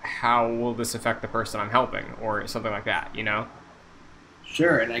 how will this affect the person I'm helping? Or something like that, you know?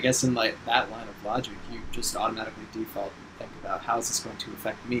 Sure, and I guess in like that line of logic, you just automatically default and think about how is this going to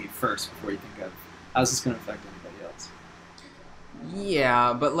affect me first before you think of how is this going to affect anybody else.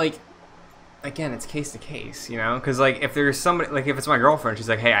 Yeah, but like, again, it's case to case, you know? Because like, if there's somebody, like if it's my girlfriend, she's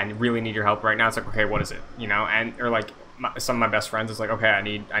like, hey, I really need your help right now. It's like, okay, what is it? You know? And or like some of my best friends, it's like, okay, I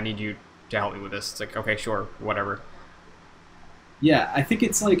need you to help me with this. It's like, okay, sure, whatever. Yeah, I think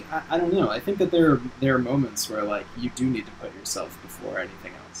it's like I don't know. I think that there are moments where like you do need to put yourself before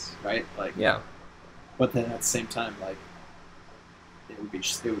anything else, right? Like yeah. But then at the same time, like it would be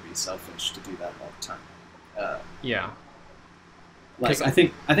selfish to do that all the time. Yeah. Like I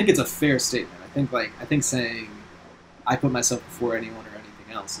think it's a fair statement. I think saying I put myself before anyone or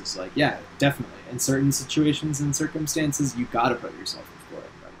anything else is like, yeah, definitely. In certain situations and circumstances, you got to put yourself before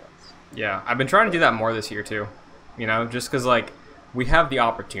anybody else. Yeah, I've been trying to do that more this year too. You know, just because like we have the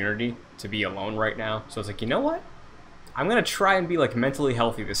opportunity to be alone right now, so it's like, you know what? I'm gonna try and be like mentally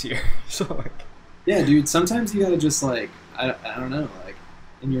healthy this year. So like, yeah, dude. Sometimes you gotta just like I don't know, like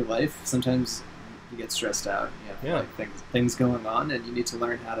in your life, sometimes you get stressed out. And you have like things going on, and you need to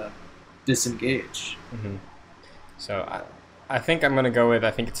learn how to disengage. Mm-hmm. So I think I'm gonna go with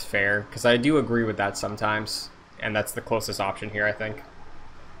I think it's fair because I do agree with that sometimes, and that's the closest option here. I think.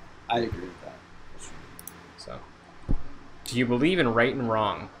 I agree with that. So, do you believe in right and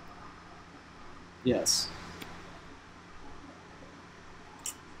wrong? Yes.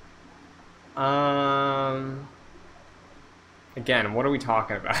 Again, what are we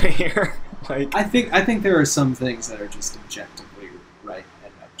talking about here? Like, I think there are some things that are just objectively right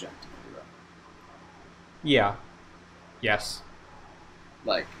and objectively wrong. Yeah. Yes.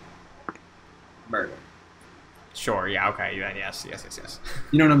 Like murder. Sure. Yeah. Okay. Yeah, yes.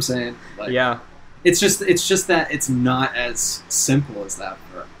 You know what I'm saying? Like, yeah. It's just that it's not as simple as that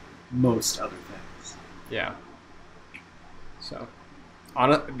for most other things. Yeah. So,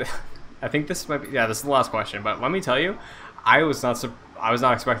 I think this might be this is the last question, but let me tell you, I was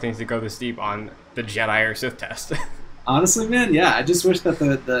not expecting to go this deep on the Jedi or Sith test. Honestly, man, yeah, I just wish that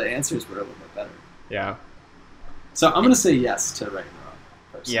the answers were a little bit better. Yeah. So I'm gonna say yes to right and wrong.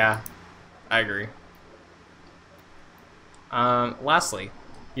 Personally. Yeah, I agree. Lastly,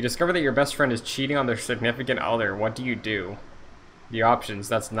 you discover that your best friend is cheating on their significant other. What do you do? The options: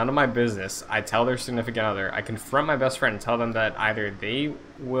 that's none of my business. I tell their significant other. I confront my best friend and tell them that either they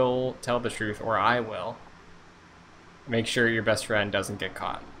will tell the truth or I will. Make sure your best friend doesn't get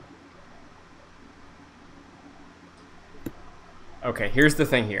caught. Okay, here's the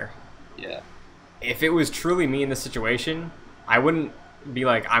thing here. Yeah. If it was truly me in this situation, I wouldn't be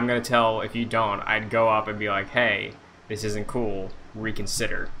like, I'm going to tell if you don't. I'd go up and be like, hey, this isn't cool.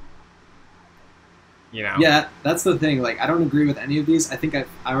 Reconsider. You know? Yeah, that's the thing. Like, I don't agree with any of these. I think if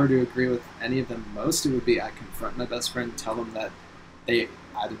I were to agree with any of them most, it would be I confront my best friend, tell them that they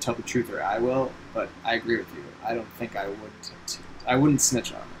either tell the truth or I will. But I agree with you. I don't think I would. I wouldn't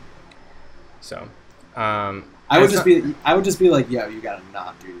snitch on them. So, I would just be like, yo, you gotta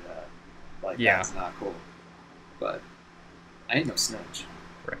not do that. Like, yeah, that's not cool. But I ain't no snitch.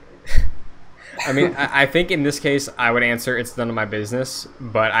 Right. I mean, I think in this case, I would answer it's none of my business,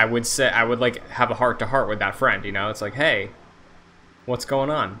 but I would say I would like have a heart to heart with that friend. You know, it's like, hey, what's going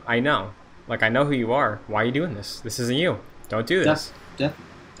on? I know, like I know who you are. Why are you doing this? This isn't you. Don't do this. Definitely.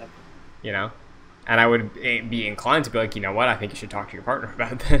 You know, and I would be inclined to be like, you know what? I think you should talk to your partner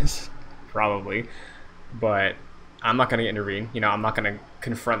about this, probably, but I'm not gonna intervene. You know, I'm not gonna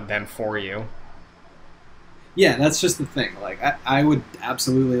confront them for you. Yeah, that's just the thing. Like, I would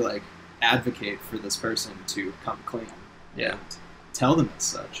absolutely like advocate for this person to come clean. Yeah. And tell them as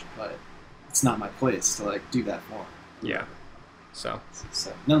such, but it's not my place to like do that for them. Yeah. So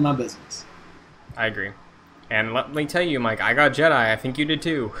none of my business. I agree. And let me tell you, Mike, I got Jedi. I think you did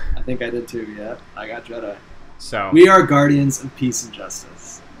too. I think I did too, yeah. I got Jedi. So we are guardians of peace and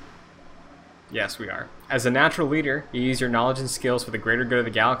justice. Yes, we are. As a natural leader, you use your knowledge and skills for the greater good of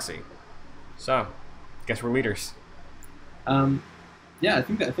the galaxy. So, guess we're leaders. Yeah, I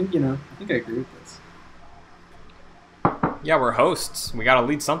think I agree with this. Yeah, we're hosts. We gotta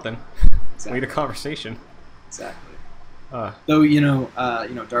lead something. Exactly. Lead a conversation. Exactly. Though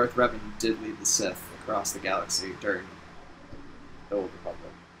Darth Revan did lead the Sith across the galaxy during the Old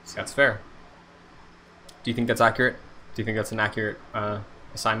Republic. So. That's fair. Do you think that's accurate? Do you think that's an accurate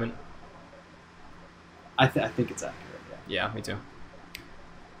assignment? I think it's accurate. Yeah. Yeah, me too.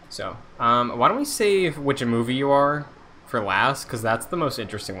 So, why don't we save which movie you are for last? Because that's the most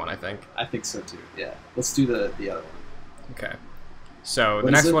interesting one, I think. I think so too. Yeah. Let's do the other one. Okay. So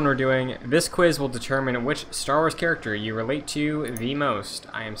the next one we're doing, this quiz will determine which Star Wars character you relate to the most.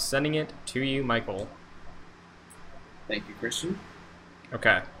 I am sending it to you, Michael. Thank you, Christian.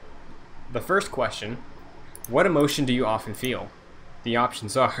 Okay. The first question, what emotion do you often feel? The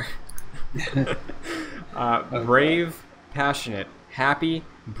options are brave, passionate, happy,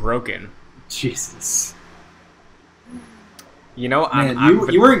 broken. Jesus. You know,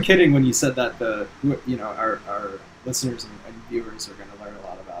 Man, you weren't kidding when you said that our listeners and viewers are going to learn a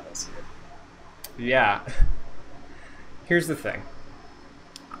lot about us here. Yeah. Here's the thing.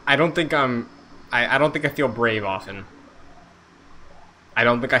 I don't think I feel brave often. I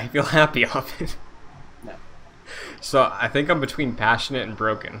don't think I feel happy often. No. So I think I'm between passionate and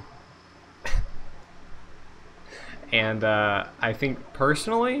broken. And I think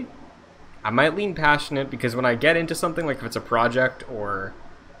personally, I might lean passionate because when I get into something, like if it's a project or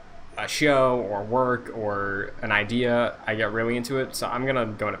a show or work or an idea, I get really into it. So I'm going to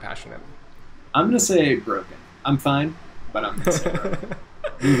go into passionate. I'm going to say broken. I'm fine, but I'm going to say broken.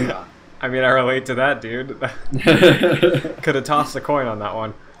 Moving on. I mean, I relate to that, dude. Could have tossed a coin on that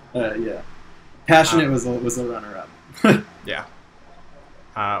one. Yeah. Passionate was a runner-up. Yeah.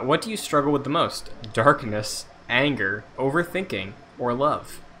 What do you struggle with the most? Darkness, anger, overthinking, or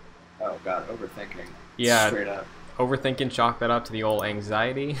love? Oh, God, overthinking. Yeah. Straight up. Overthinking, chalk that up to the old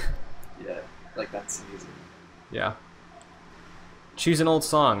anxiety. Yeah, like that's easy. Yeah. Choose an old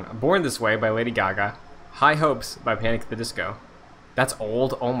song. Born This Way by Lady Gaga. High Hopes by Panic! At the Disco. That's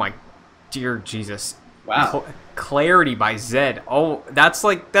old. Oh my dear Jesus. Wow. Clarity by Zed. Oh, that's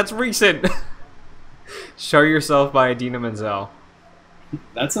recent. Show Yourself by Idina Menzel.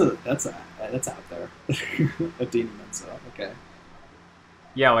 That's out there. Idina Menzel. Okay.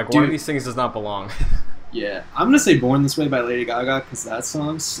 Yeah, like one of these things does not belong. Yeah, I'm gonna say "Born This Way" by Lady Gaga because that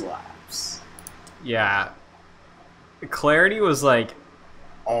song slaps. Yeah, Clarity was like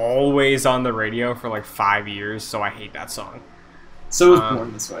always on the radio for like 5 years, so I hate that song. So is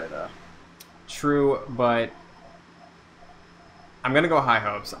 "Born This Way" though. True, but I'm gonna go High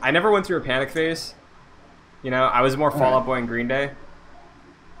Hopes. I never went through a panic phase. You know, I was more Fall Out Boy and Green Day.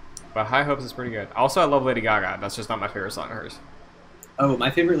 But High Hopes is pretty good. Also, I love Lady Gaga. That's just not my favorite song of hers. Oh,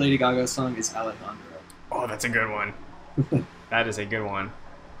 my favorite Lady Gaga song is Alejandro. Oh, that's a good one. That is a good one.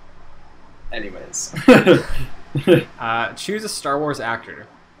 Anyways. Choose a Star Wars actor.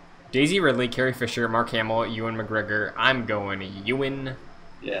 Daisy Ridley, Carrie Fisher, Mark Hamill, Ewan McGregor. I'm going Ewan.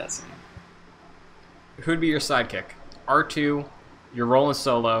 Yes. Who'd be your sidekick? R2, your role in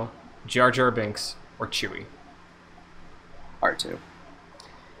Solo, Jar Jar Binks, or Chewie? R2.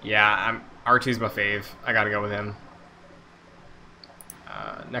 Yeah, R2's my fave. I gotta go with him.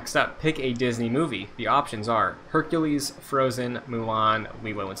 Next up, pick a Disney movie. The options are Hercules, Frozen, Mulan,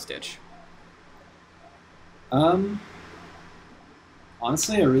 Lilo and Stitch. Honestly,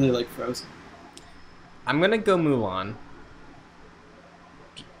 I really like Frozen. I'm gonna go Mulan.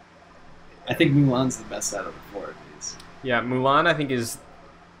 I think Mulan's the best out of the four of these. Yeah, Mulan I think is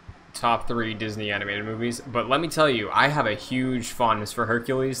top 3 Disney animated movies. But let me tell you, I have a huge fondness for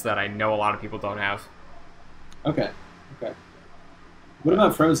Hercules that I know a lot of people don't have. Okay. What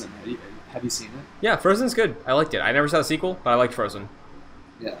about Frozen? Have you seen it? Yeah, Frozen's good. I liked it. I never saw the sequel, but I liked Frozen.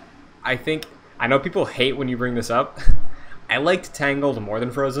 Yeah. I know people hate when you bring this up. I liked Tangled more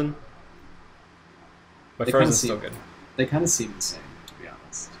than Frozen. But Frozen's still good. They kind of seem the same, to be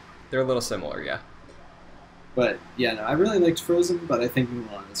honest. They're a little similar, yeah. But, yeah, no, I really liked Frozen, but I think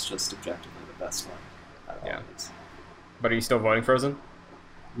Mulan is just objectively the best one out of all of these. But are you still voting Frozen?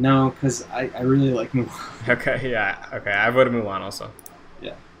 No, because I really like Mulan. Okay, yeah. Okay, I voted Mulan also.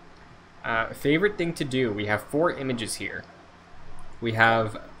 Yeah. Favorite thing to do. We have 4 images here. We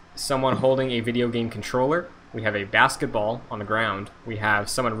have someone holding a video game controller. We have a basketball on the ground. We have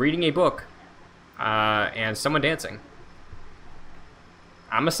someone reading a book. And someone dancing.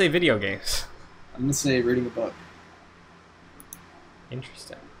 I'm going to say video games. I'm going to say reading a book.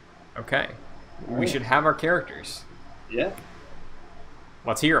 Interesting. Okay. All we right. should have our characters. Yeah.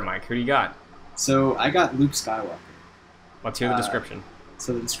 Let's hear it, Mike. Who do you got? So I got Luke Skywalker. Let's hear the description.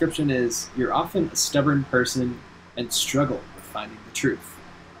 So the description is, you're often a stubborn person and struggle with finding the truth.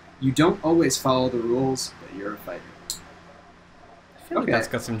 You don't always follow the rules, but you're a fighter. I feel like that's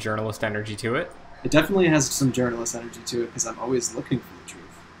got some journalist energy to it. It definitely has some journalist energy to it because I'm always looking for the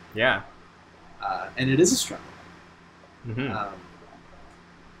truth. Yeah. And it is a struggle. Mm-hmm.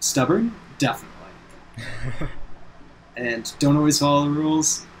 Stubborn? Definitely. And don't always follow the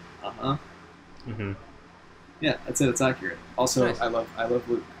rules? Uh-huh. Mm-hmm. Yeah, that's it. It's accurate. Also, Nice. I love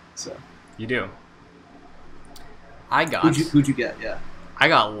Luke. So You do. I got... who'd you get? Yeah. I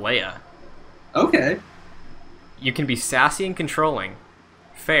got Leia. Okay. You can be sassy and controlling.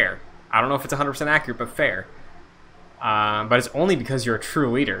 Fair. I don't know if it's 100% accurate, but fair. But it's only because you're a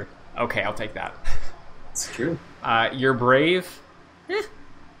true leader. Okay, I'll take that. It's true. You're brave.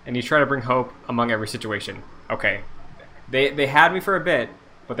 And you try to bring hope among every situation. Okay. They had me for a bit,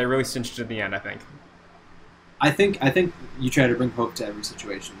 but they really cinched it at the end, I think. I think you try to bring hope to every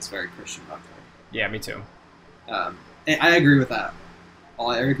situation. It's very Christian Buckley. Yeah, me too. And I agree with that.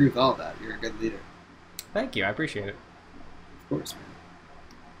 I agree with all of that. You're a good leader. Thank you, I appreciate it. Of course, man.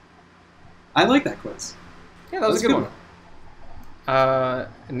 I like that quiz. Yeah, that was a good one.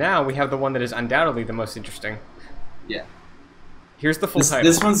 Now we have the one that is undoubtedly the most interesting. Yeah. Here's the full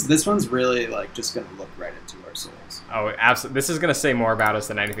title. This one's really like just gonna look right into our souls. Oh, absolutely. This is gonna say more about us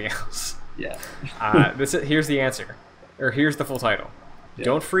than anything else. Yeah. Here's the answer, or here's the full title. Yeah.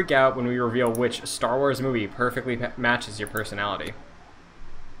 Don't freak out when we reveal which Star Wars movie perfectly matches your personality.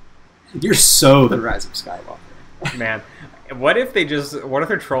 You're so the Rise of Skywalker. Man, what if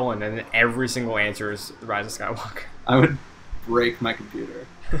they're trolling and every single answer is The Rise of Skywalker? I would break my computer.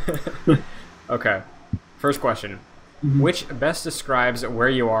 Okay. First question. Mm-hmm. Which best describes where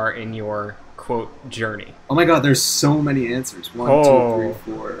you are in your, quote, journey? Oh my god, there's so many answers. 1, Oh.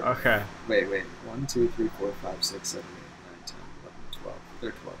 2, 3, 4. Okay. Wait. 1, 2, 3, 4, 5, 6, 7, 8, 9, 10, 11, 12. There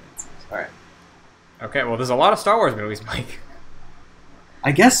are 12 answers. Alright. Okay, well, there's a lot of Star Wars movies, Mike.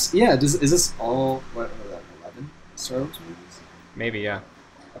 I guess, yeah. Is this all, what are that, 11 Star Wars movies? Maybe, yeah.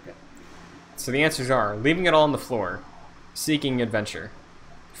 Okay. So the answers are leaving it all on the floor, seeking adventure,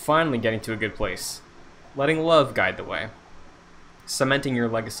 finally getting to a good place, letting love guide the way, cementing your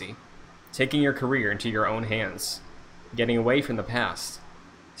legacy, taking your career into your own hands, getting away from the past,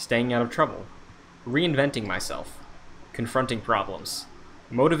 staying out of trouble, reinventing myself, confronting problems,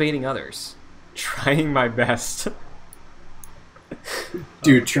 motivating others, trying my best.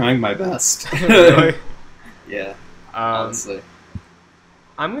 Dude, trying my best. Really? Yeah, honestly.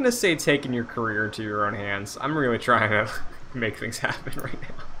 I'm going to say taking your career into your own hands. I'm really trying to make things happen right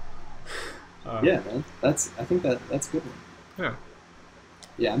now. Yeah, man. I think that's a good one. Yeah.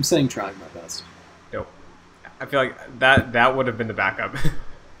 Yeah, I'm saying trying my best. Dope. I feel like that would have been the backup.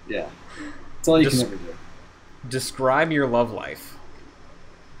 Yeah. That's all you can ever do. Describe your love life.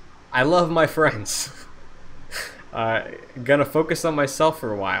 I love my friends. Gonna focus on myself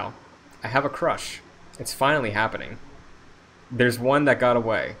for a while. I have a crush. It's finally happening. There's one that got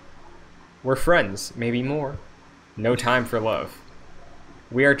away. We're friends, maybe more. No time for love.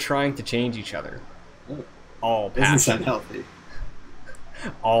 We are trying to change each other. Oh, All doesn't passion. sound healthy.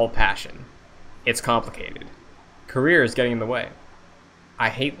 All passion. It's complicated. Career is getting in the way. I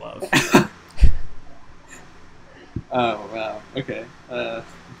hate love. Oh, wow. Okay.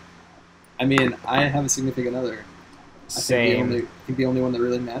 I mean, I have a significant other. Same. I think the only one that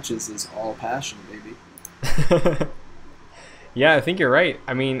really matches is all passion, baby. Yeah, I think you're right.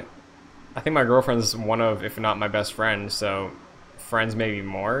 I mean, I think my girlfriend's one of, if not my best friend, so friends maybe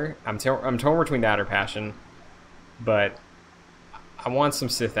more. I'm torn between that or passion, but I want some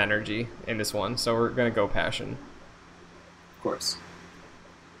Sith energy in this one, so we're gonna go passion. Of course.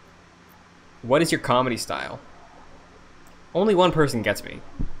 What is your comedy style? Only one person gets me.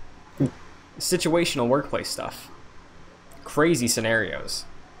 Situational workplace stuff. Crazy scenarios.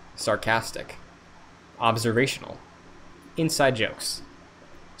 Sarcastic. Observational. Inside jokes.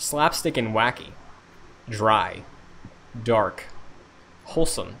 Slapstick and wacky. Dry. Dark.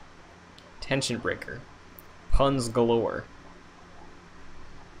 Wholesome. Tension breaker. Puns galore.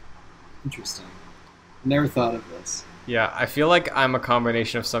 Interesting. Never thought of this. Yeah, I feel like I'm a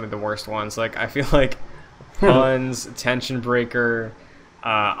combination of some of the worst ones. Like, I feel like puns, tension breaker,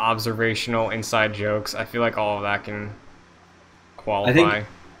 observational, inside jokes. I feel like all of that can qualify.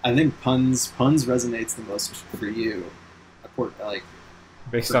 I think puns resonates the most for you. Like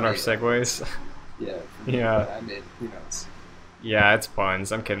based on our segues. Yeah. Yeah. I mean, who knows? Yeah, it's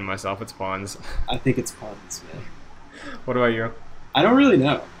puns. I'm kidding myself. It's puns. I think it's puns, man. What about you? I don't really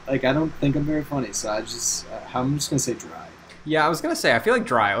know. Like, I don't think I'm very funny, so I'm just gonna say dry. Yeah, I was gonna say I feel like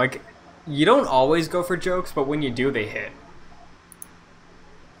dry. Like, you don't always go for jokes, but when you do, they hit.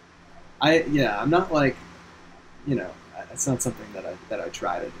 I'm not like, it's not something that I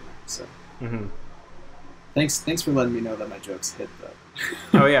try to do. So, thanks for letting me know that my jokes hit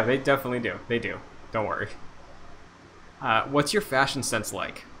though. Oh yeah, they definitely do. They do. Don't worry. What's your fashion sense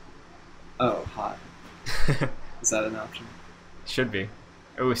like? Oh, hot. Is that an option? Should be.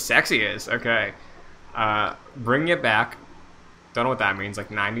 Oh, sexy is. Okay. Bring it back. Don't know what that means. Like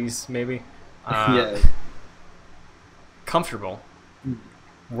 90s, maybe? Yeah. Comfortable.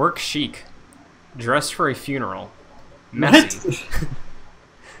 Work chic. Dress for a funeral. Messy.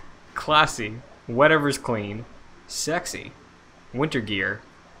 Classy. Whatever's clean. Sexy. Winter gear.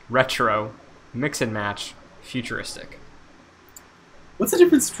 Retro. Mix and match. Futuristic. What's the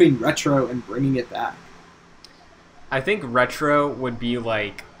difference between retro and bringing it back? I think retro would be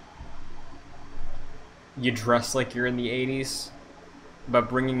like you dress like you're in the 80s, but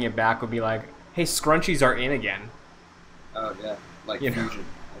bringing it back would be like, hey, scrunchies are in again. Oh, yeah. Like fusion.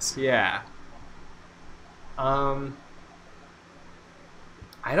 Yeah. I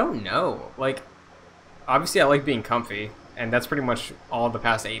don't know. Like, obviously I like being comfy, and that's pretty much all the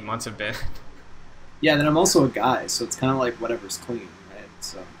past 8 months have been. Yeah, then I'm also a guy, so it's kind of like whatever's clean, right?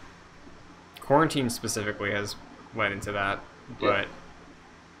 So Quarantine specifically has went into that, but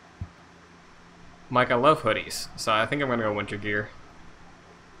Mike, I love hoodies, so I think I'm gonna go winter gear.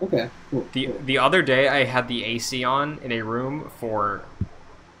 Okay, cool. The other day I had the AC on in a room for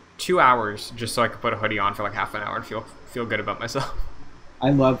 2 hours just so I could put a hoodie on for like half an hour and feel good about myself. I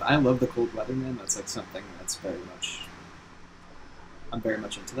love the cold weather, man. That's like something that's I'm very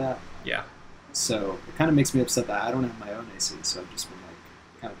much into that. Yeah. So it kind of makes me upset that I don't have my own AC, so I've just been like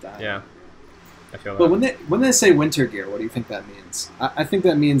kind of dying. Yeah. I feel that. But when they say winter gear, what do you think that means? I think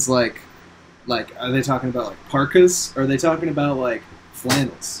that means like are they talking about like parkas, or are they talking about like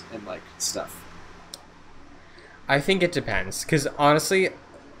flannels and like stuff? I think it depends, because honestly,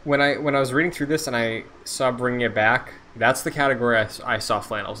 when I was reading through this and I saw bringing it back, that's the category I saw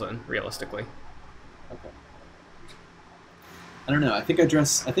flannels in, realistically. Okay. I don't know. I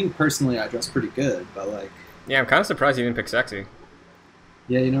think personally I dress pretty good, but like. Yeah, I'm kind of surprised you didn't pick sexy.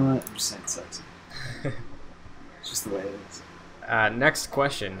 Yeah, you know what? I'm just saying sexy. It's just the way it is. Next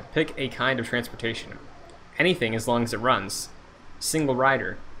question. Pick a kind of transportation. Anything as long as it runs. Single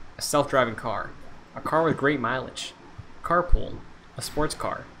rider. A self-driving car. A car with great mileage. Carpool. A sports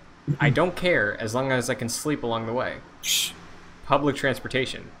car. I don't care as long as I can sleep along the way. Public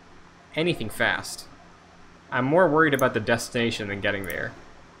transportation. Anything fast. I'm more worried about the destination than getting there.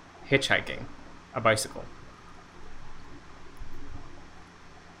 Hitchhiking. A bicycle.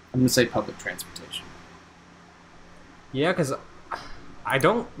 I'm going to say public transportation. Yeah, because I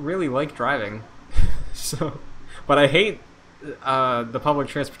don't really like driving. But I hate the public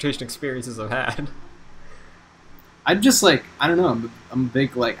transportation experiences I've had. I'm just like, I don't know, I'm a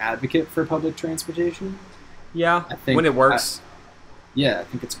big like advocate for public transportation. Yeah, when it works. I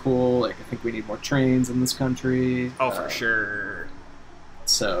think it's cool. Like, I think we need more trains in this country. Oh, for sure.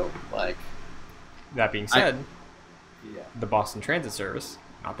 So, like... That being said, the Boston Transit Service,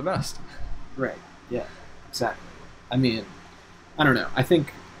 not the best. Right, yeah, exactly. I mean, I don't know. I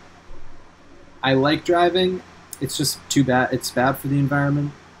think I like driving. It's just too bad. It's bad for the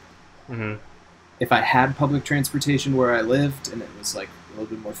environment. Mm-hmm. If I had public transportation where I lived and it was like a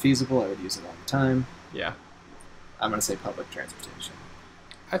little bit more feasible, I would use it all the time. Yeah. I'm going to say public transportation.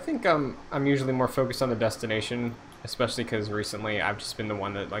 I think I'm usually more focused on the destination especially because recently I've just been the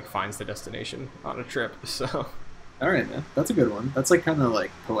one that like finds the destination on a trip. So All right, man. That's a good one. That's like kind of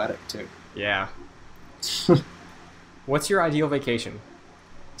like poetic too. yeah. What's your ideal vacation?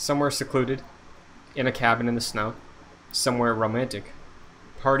 Somewhere secluded, in a cabin in the snow, somewhere romantic,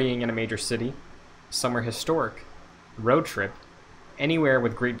 partying in a major city, somewhere historic, road trip, anywhere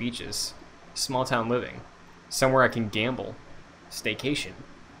with great beaches, small town living, somewhere I can gamble, staycation,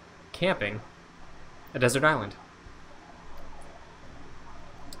 camping, a desert island.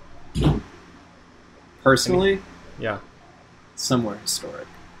 Personally, Yeah. somewhere historic.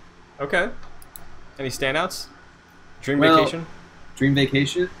 Okay. Any standouts? Dream Well, vacation? Dream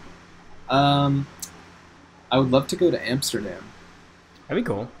vacation. I would love to go to Amsterdam. That'd be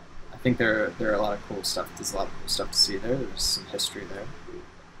cool. I think there are a lot of cool stuff. There's a lot of cool stuff to see there. There's some history there.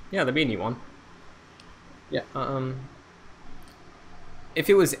 Yeah, that'd be a neat one. Yeah. If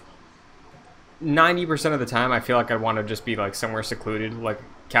it was 90% of the time, I feel like I'd want to just be like somewhere secluded, like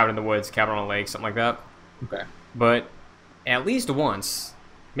cabin in the woods, cabin on a lake, something like that. Okay. But at least once,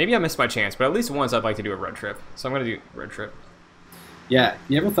 maybe I missed my chance, but at least once I'd like to do a road trip. So I'm gonna do a road trip. Yeah.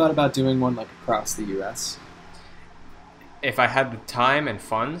 You ever thought about doing one like across the U.S.? If I had the time and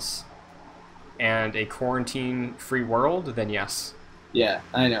funds and a quarantine-free world, then yes. Yeah,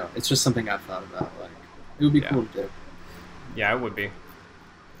 I know. It's just something I've thought about. Like, it would be cool to do. Yeah, it would be.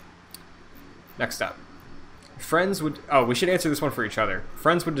 Next up. Friends would... Oh, we should answer this one for each other.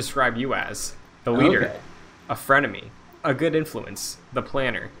 Friends would describe you as the leader, Okay. a frenemy, a good influence, the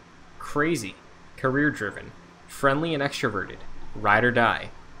planner, crazy, career-driven, friendly and extroverted, ride or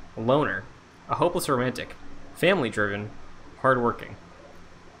die, loner, a hopeless romantic, family-driven, hardworking.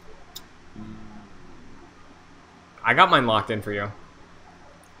 I got mine locked in for you.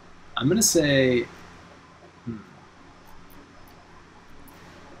 I'm gonna say,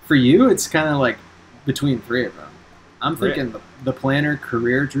 for you, it's kind of like between three of them. I'm thinking the planner,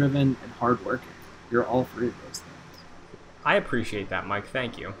 career-driven, and hardworking. You're all three of those things. I appreciate that, Mike.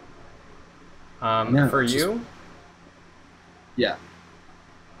 Thank you. No, for it's you, Yeah.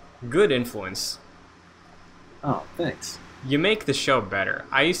 good influence. Oh, thanks. You make the show better.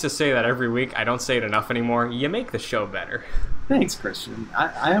 I used to say that every week. I don't say it enough anymore. You make the show better. Thanks, Christian.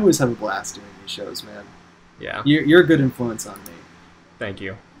 I always have a blast doing these shows, man. Yeah. You're a good influence on me. Thank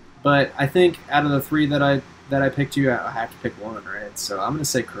you. But I think out of the three that I picked you, I have to pick one, right? So I'm gonna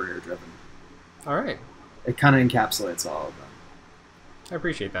say career-driven. All right. It kind of encapsulates all of them. I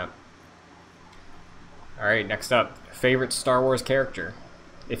appreciate that. All right. Next up, favorite Star Wars character.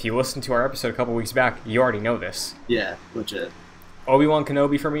 If you listened to our episode a couple weeks back, you already know this. Yeah, legit. Obi-Wan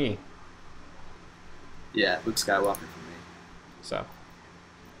Kenobi for me. Yeah, Luke Skywalker for me. So.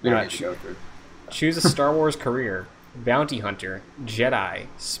 We don't Uh, need to go through. Choose a Star Wars career. Bounty hunter, Jedi,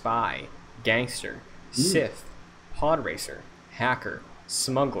 spy, gangster, Sith, pod racer, hacker,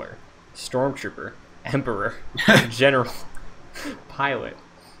 smuggler, stormtrooper, emperor, general, pilot.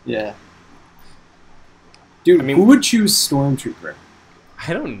 Yeah. Dude, I mean- who would choose Stormtrooper?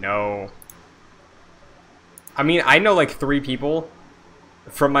 I don't know. I mean, I know like 3 people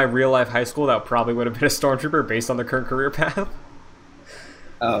from my real life high school that probably would have been a stormtrooper based on their current career path.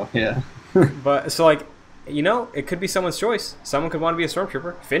 Oh, yeah. But so like, you know, it could be someone's choice. Someone could want to be a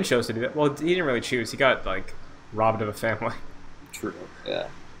stormtrooper. Finn chose to do that. Well, he didn't really choose. He got like robbed of a family. True, yeah.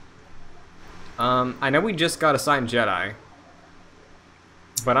 I know we just got assigned Jedi,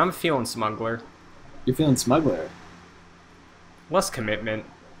 but I'm feeling smuggler. You're feeling Smuggler. Less commitment,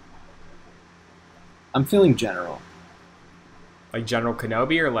 I'm feeling General. like General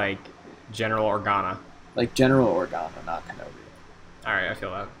Kenobi or like General Organa. Like General Organa, not Kenobi. All right, I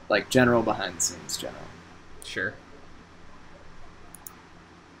feel that. Like General behind the scenes General. Sure.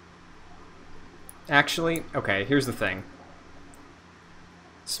 Actually, okay, here's the thing.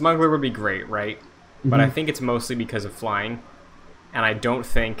 Smuggler would be great, right? But I think it's mostly because of flying, and I don't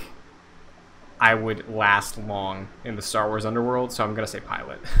think I would last long in the Star Wars underworld, so I'm gonna say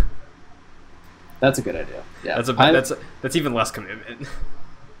pilot. That's a good idea. Yeah. That's even less commitment.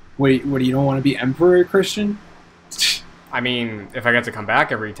 Wait, what, you don't want to be Emperor, Christian? I mean, if I get to come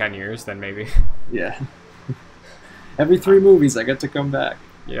back every 10 years, then maybe. Yeah. Every 3 movies I get to come back.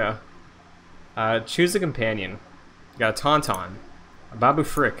 Yeah. Choose a companion. You got a Tauntaun, a Babu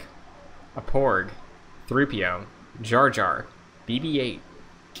Frick, a Porg, 3PO, Jar Jar, BB-8,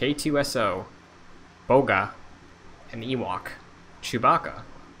 K2SO, Boga, an Ewok, Chewbacca,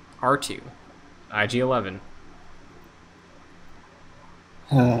 R2, IG-11.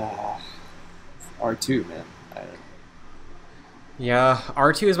 R2, man. Yeah,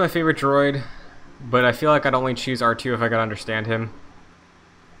 R2 is my favorite droid, but I feel like I'd only choose R2 if I could understand him.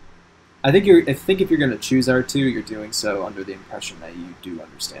 I think if you're going to choose R2, you're doing so under the impression that you do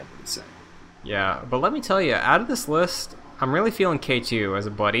understand what he's saying. Yeah, but let me tell you, out of this list, I'm really feeling K2 as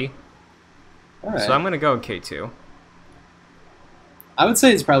a buddy. All right. So I'm going to go with K2. I would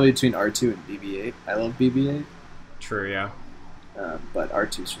say it's probably between R2 and BB-8. I love BB-8. True, yeah. But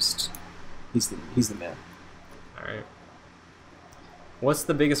R2's just he's the man. All right. What's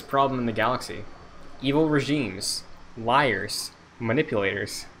the biggest problem in the galaxy? Evil regimes, liars,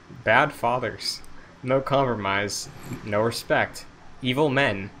 manipulators, bad fathers, no compromise, no respect, evil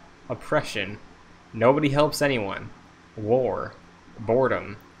men, oppression, nobody helps anyone, war,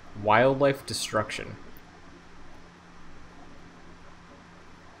 boredom, wildlife destruction.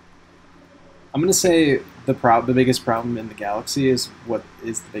 I'm gonna say the biggest problem in the galaxy is what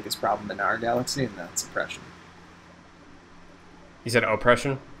is the biggest problem in our galaxy, and that's oppression. You said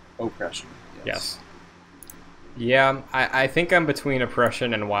oppression? Oppression. Yes. Yeah, I think I'm between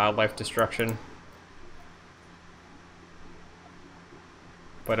oppression and wildlife destruction.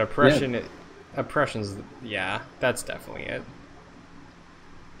 But oppression, oppression's, yeah, that's definitely it.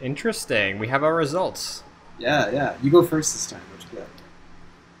 Interesting. We have our results. Yeah. You go first this time. What'd you get?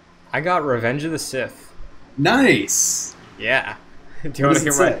 I got Revenge of the Sith. Nice. Yeah. Do you want to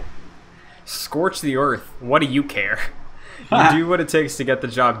hear my... Scorch the earth. What do you care? You do what it takes to get the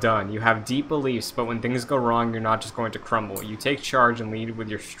job done. You have deep beliefs, but when things go wrong, you're not just going to crumble. You take charge and lead with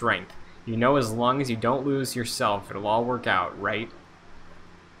your strength. You know as long as you don't lose yourself, it'll all work out, right?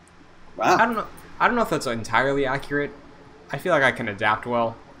 Wow. I don't know if that's entirely accurate. I feel like I can adapt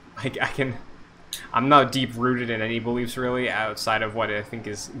well. I'm not deep rooted in any beliefs really outside of what I think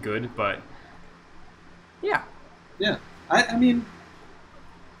is good, but yeah. Yeah. I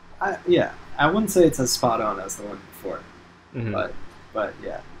wouldn't say it's as spot on as the one before. Mm-hmm. But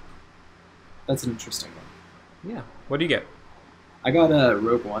yeah. That's an interesting one. Yeah. What do you get? I got a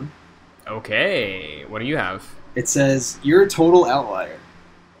Rogue One. Okay. What do you have? It says, "You're a total outlier.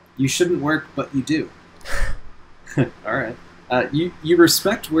 You shouldn't work, but you do." All right. You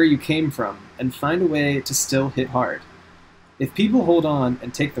respect where you came from and find a way to still hit hard. If people hold on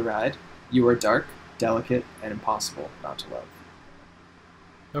and take the ride, you are dark, delicate, and impossible not to love.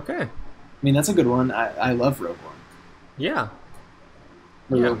 Okay. I mean, that's a good one. I love Rogue One. Yeah.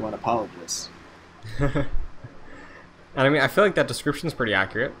 Rogue One apologist. And I mean, I feel like that description's pretty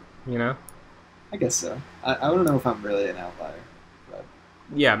accurate, you know? I guess so. I don't know if I'm really an outlier. But...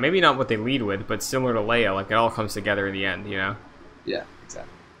 Yeah, maybe not what they lead with, but similar to Leia, like it all comes together in the end, you know? Yeah,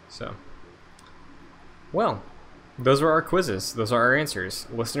 exactly. So, well, those were our quizzes. Those are our answers.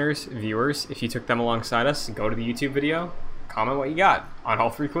 Listeners, viewers, if you took them alongside us, go to the YouTube video, comment what you got on all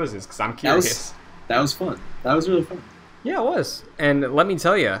three quizzes, because I'm curious. That was fun. That was really fun. Yeah, it was. And let me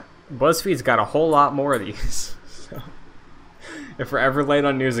tell you, BuzzFeed's got a whole lot more of these. So, if we're ever late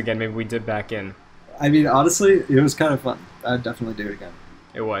on news again, maybe we dip back in. I mean, honestly, it was kind of fun. I'd definitely do it again.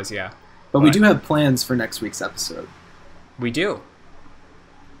 It was, yeah. But we do have plans for next week's episode. We do.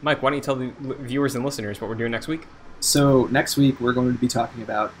 Mike, why don't you tell the viewers and listeners what we're doing next week? So next week we're going to be talking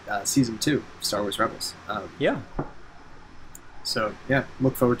about Season 2 of Star Wars Rebels. Yeah. So, yeah,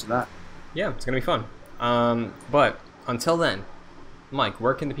 look forward to that. Yeah, it's going to be fun. But until then, Mike,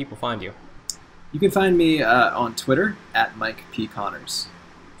 where can the people find you? You can find me on Twitter at Mike P. Connors.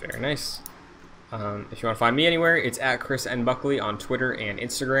 Very nice. If you want to find me anywhere, it's at Chris N. Buckley on Twitter and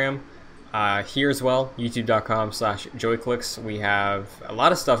Instagram. Here as well, youtube.com/joyclicks. We have a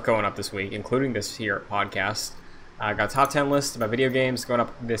lot of stuff going up this week, including this here podcast. I got a top 10 list about video games going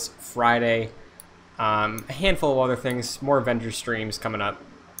up this Friday. A handful of other things, more Avengers streams coming up.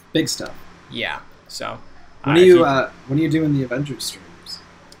 Big stuff. Yeah. So when are you doing the Avengers streams?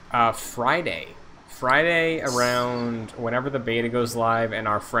 Friday around whenever the beta goes live and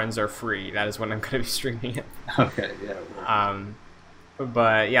our friends are free. That is when I'm going to be streaming it. Okay. Yeah.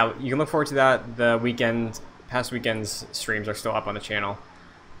 But yeah, you can look forward to that. The past weekend's streams are still up on the channel.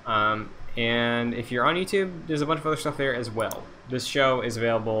 And if you're on YouTube, there's a bunch of other stuff there as well. This show is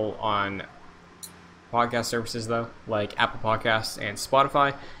available on podcast services though, like Apple Podcasts and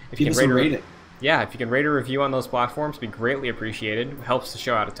Spotify. If you can rate it. Yeah, if you can rate a review on those platforms, it'd be greatly appreciated. It helps the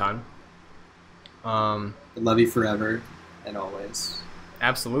show out a ton. I love you forever and always.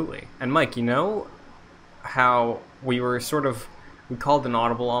 Absolutely. And Mike, you know how we called an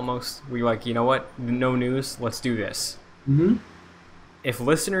audible almost. We were like, you know what? No news. Let's do this. Mm-hmm. If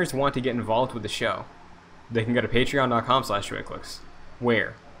listeners want to get involved with the show, they can go to patreon.com/joyclicks,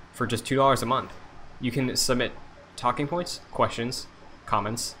 where, for just $2 a month, you can submit talking points, questions,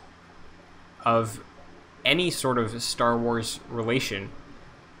 comments of any sort of Star Wars relation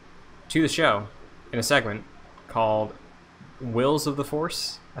to the show in a segment called Wills of the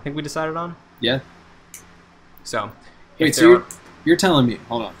Force. I think we decided on. Yeah. So, wait, so you're telling me,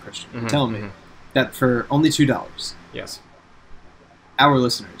 hold on, Christian, you're telling me that for only $2, yes, our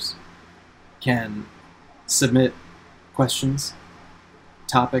listeners can submit questions,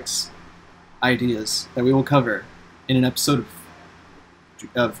 topics, ideas that we will cover in an episode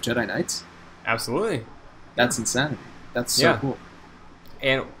of Jedi Knights? Absolutely. That's insanity. That's so cool.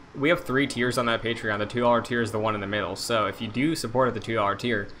 And we have 3 tiers on that Patreon. The $2 tier is the one in the middle. So if you do support at the $2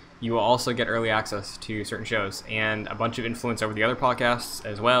 tier, you will also get early access to certain shows and a bunch of influence over the other podcasts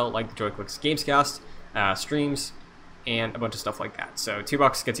as well, like the Joyclicks Gamescast, streams, and a bunch of stuff like that. So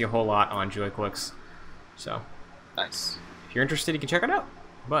 $2 gets you a whole lot on Joyclicks. So nice. If you're interested, you can check it out.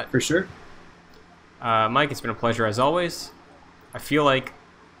 But for sure. Mike, it's been a pleasure as always. I feel like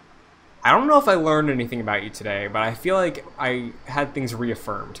I don't know if I learned anything about you today, but I feel like I had things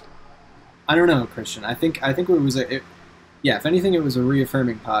reaffirmed. I don't know, Christian. I think it was if anything, it was a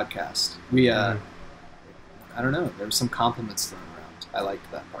reaffirming podcast. I don't know. There were some compliments thrown around. I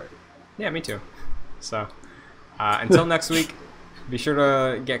liked that part. Yeah, me too. So, until next week, be sure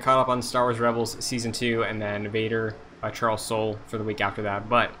to get caught up on Star Wars Rebels Season 2 and then Vader by Charles Soule for the week after that.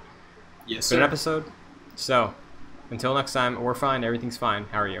 But yes, good episode. So, until next time, we're fine. Everything's fine.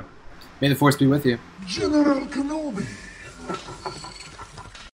 How are you? May the Force be with you. General Kenobi.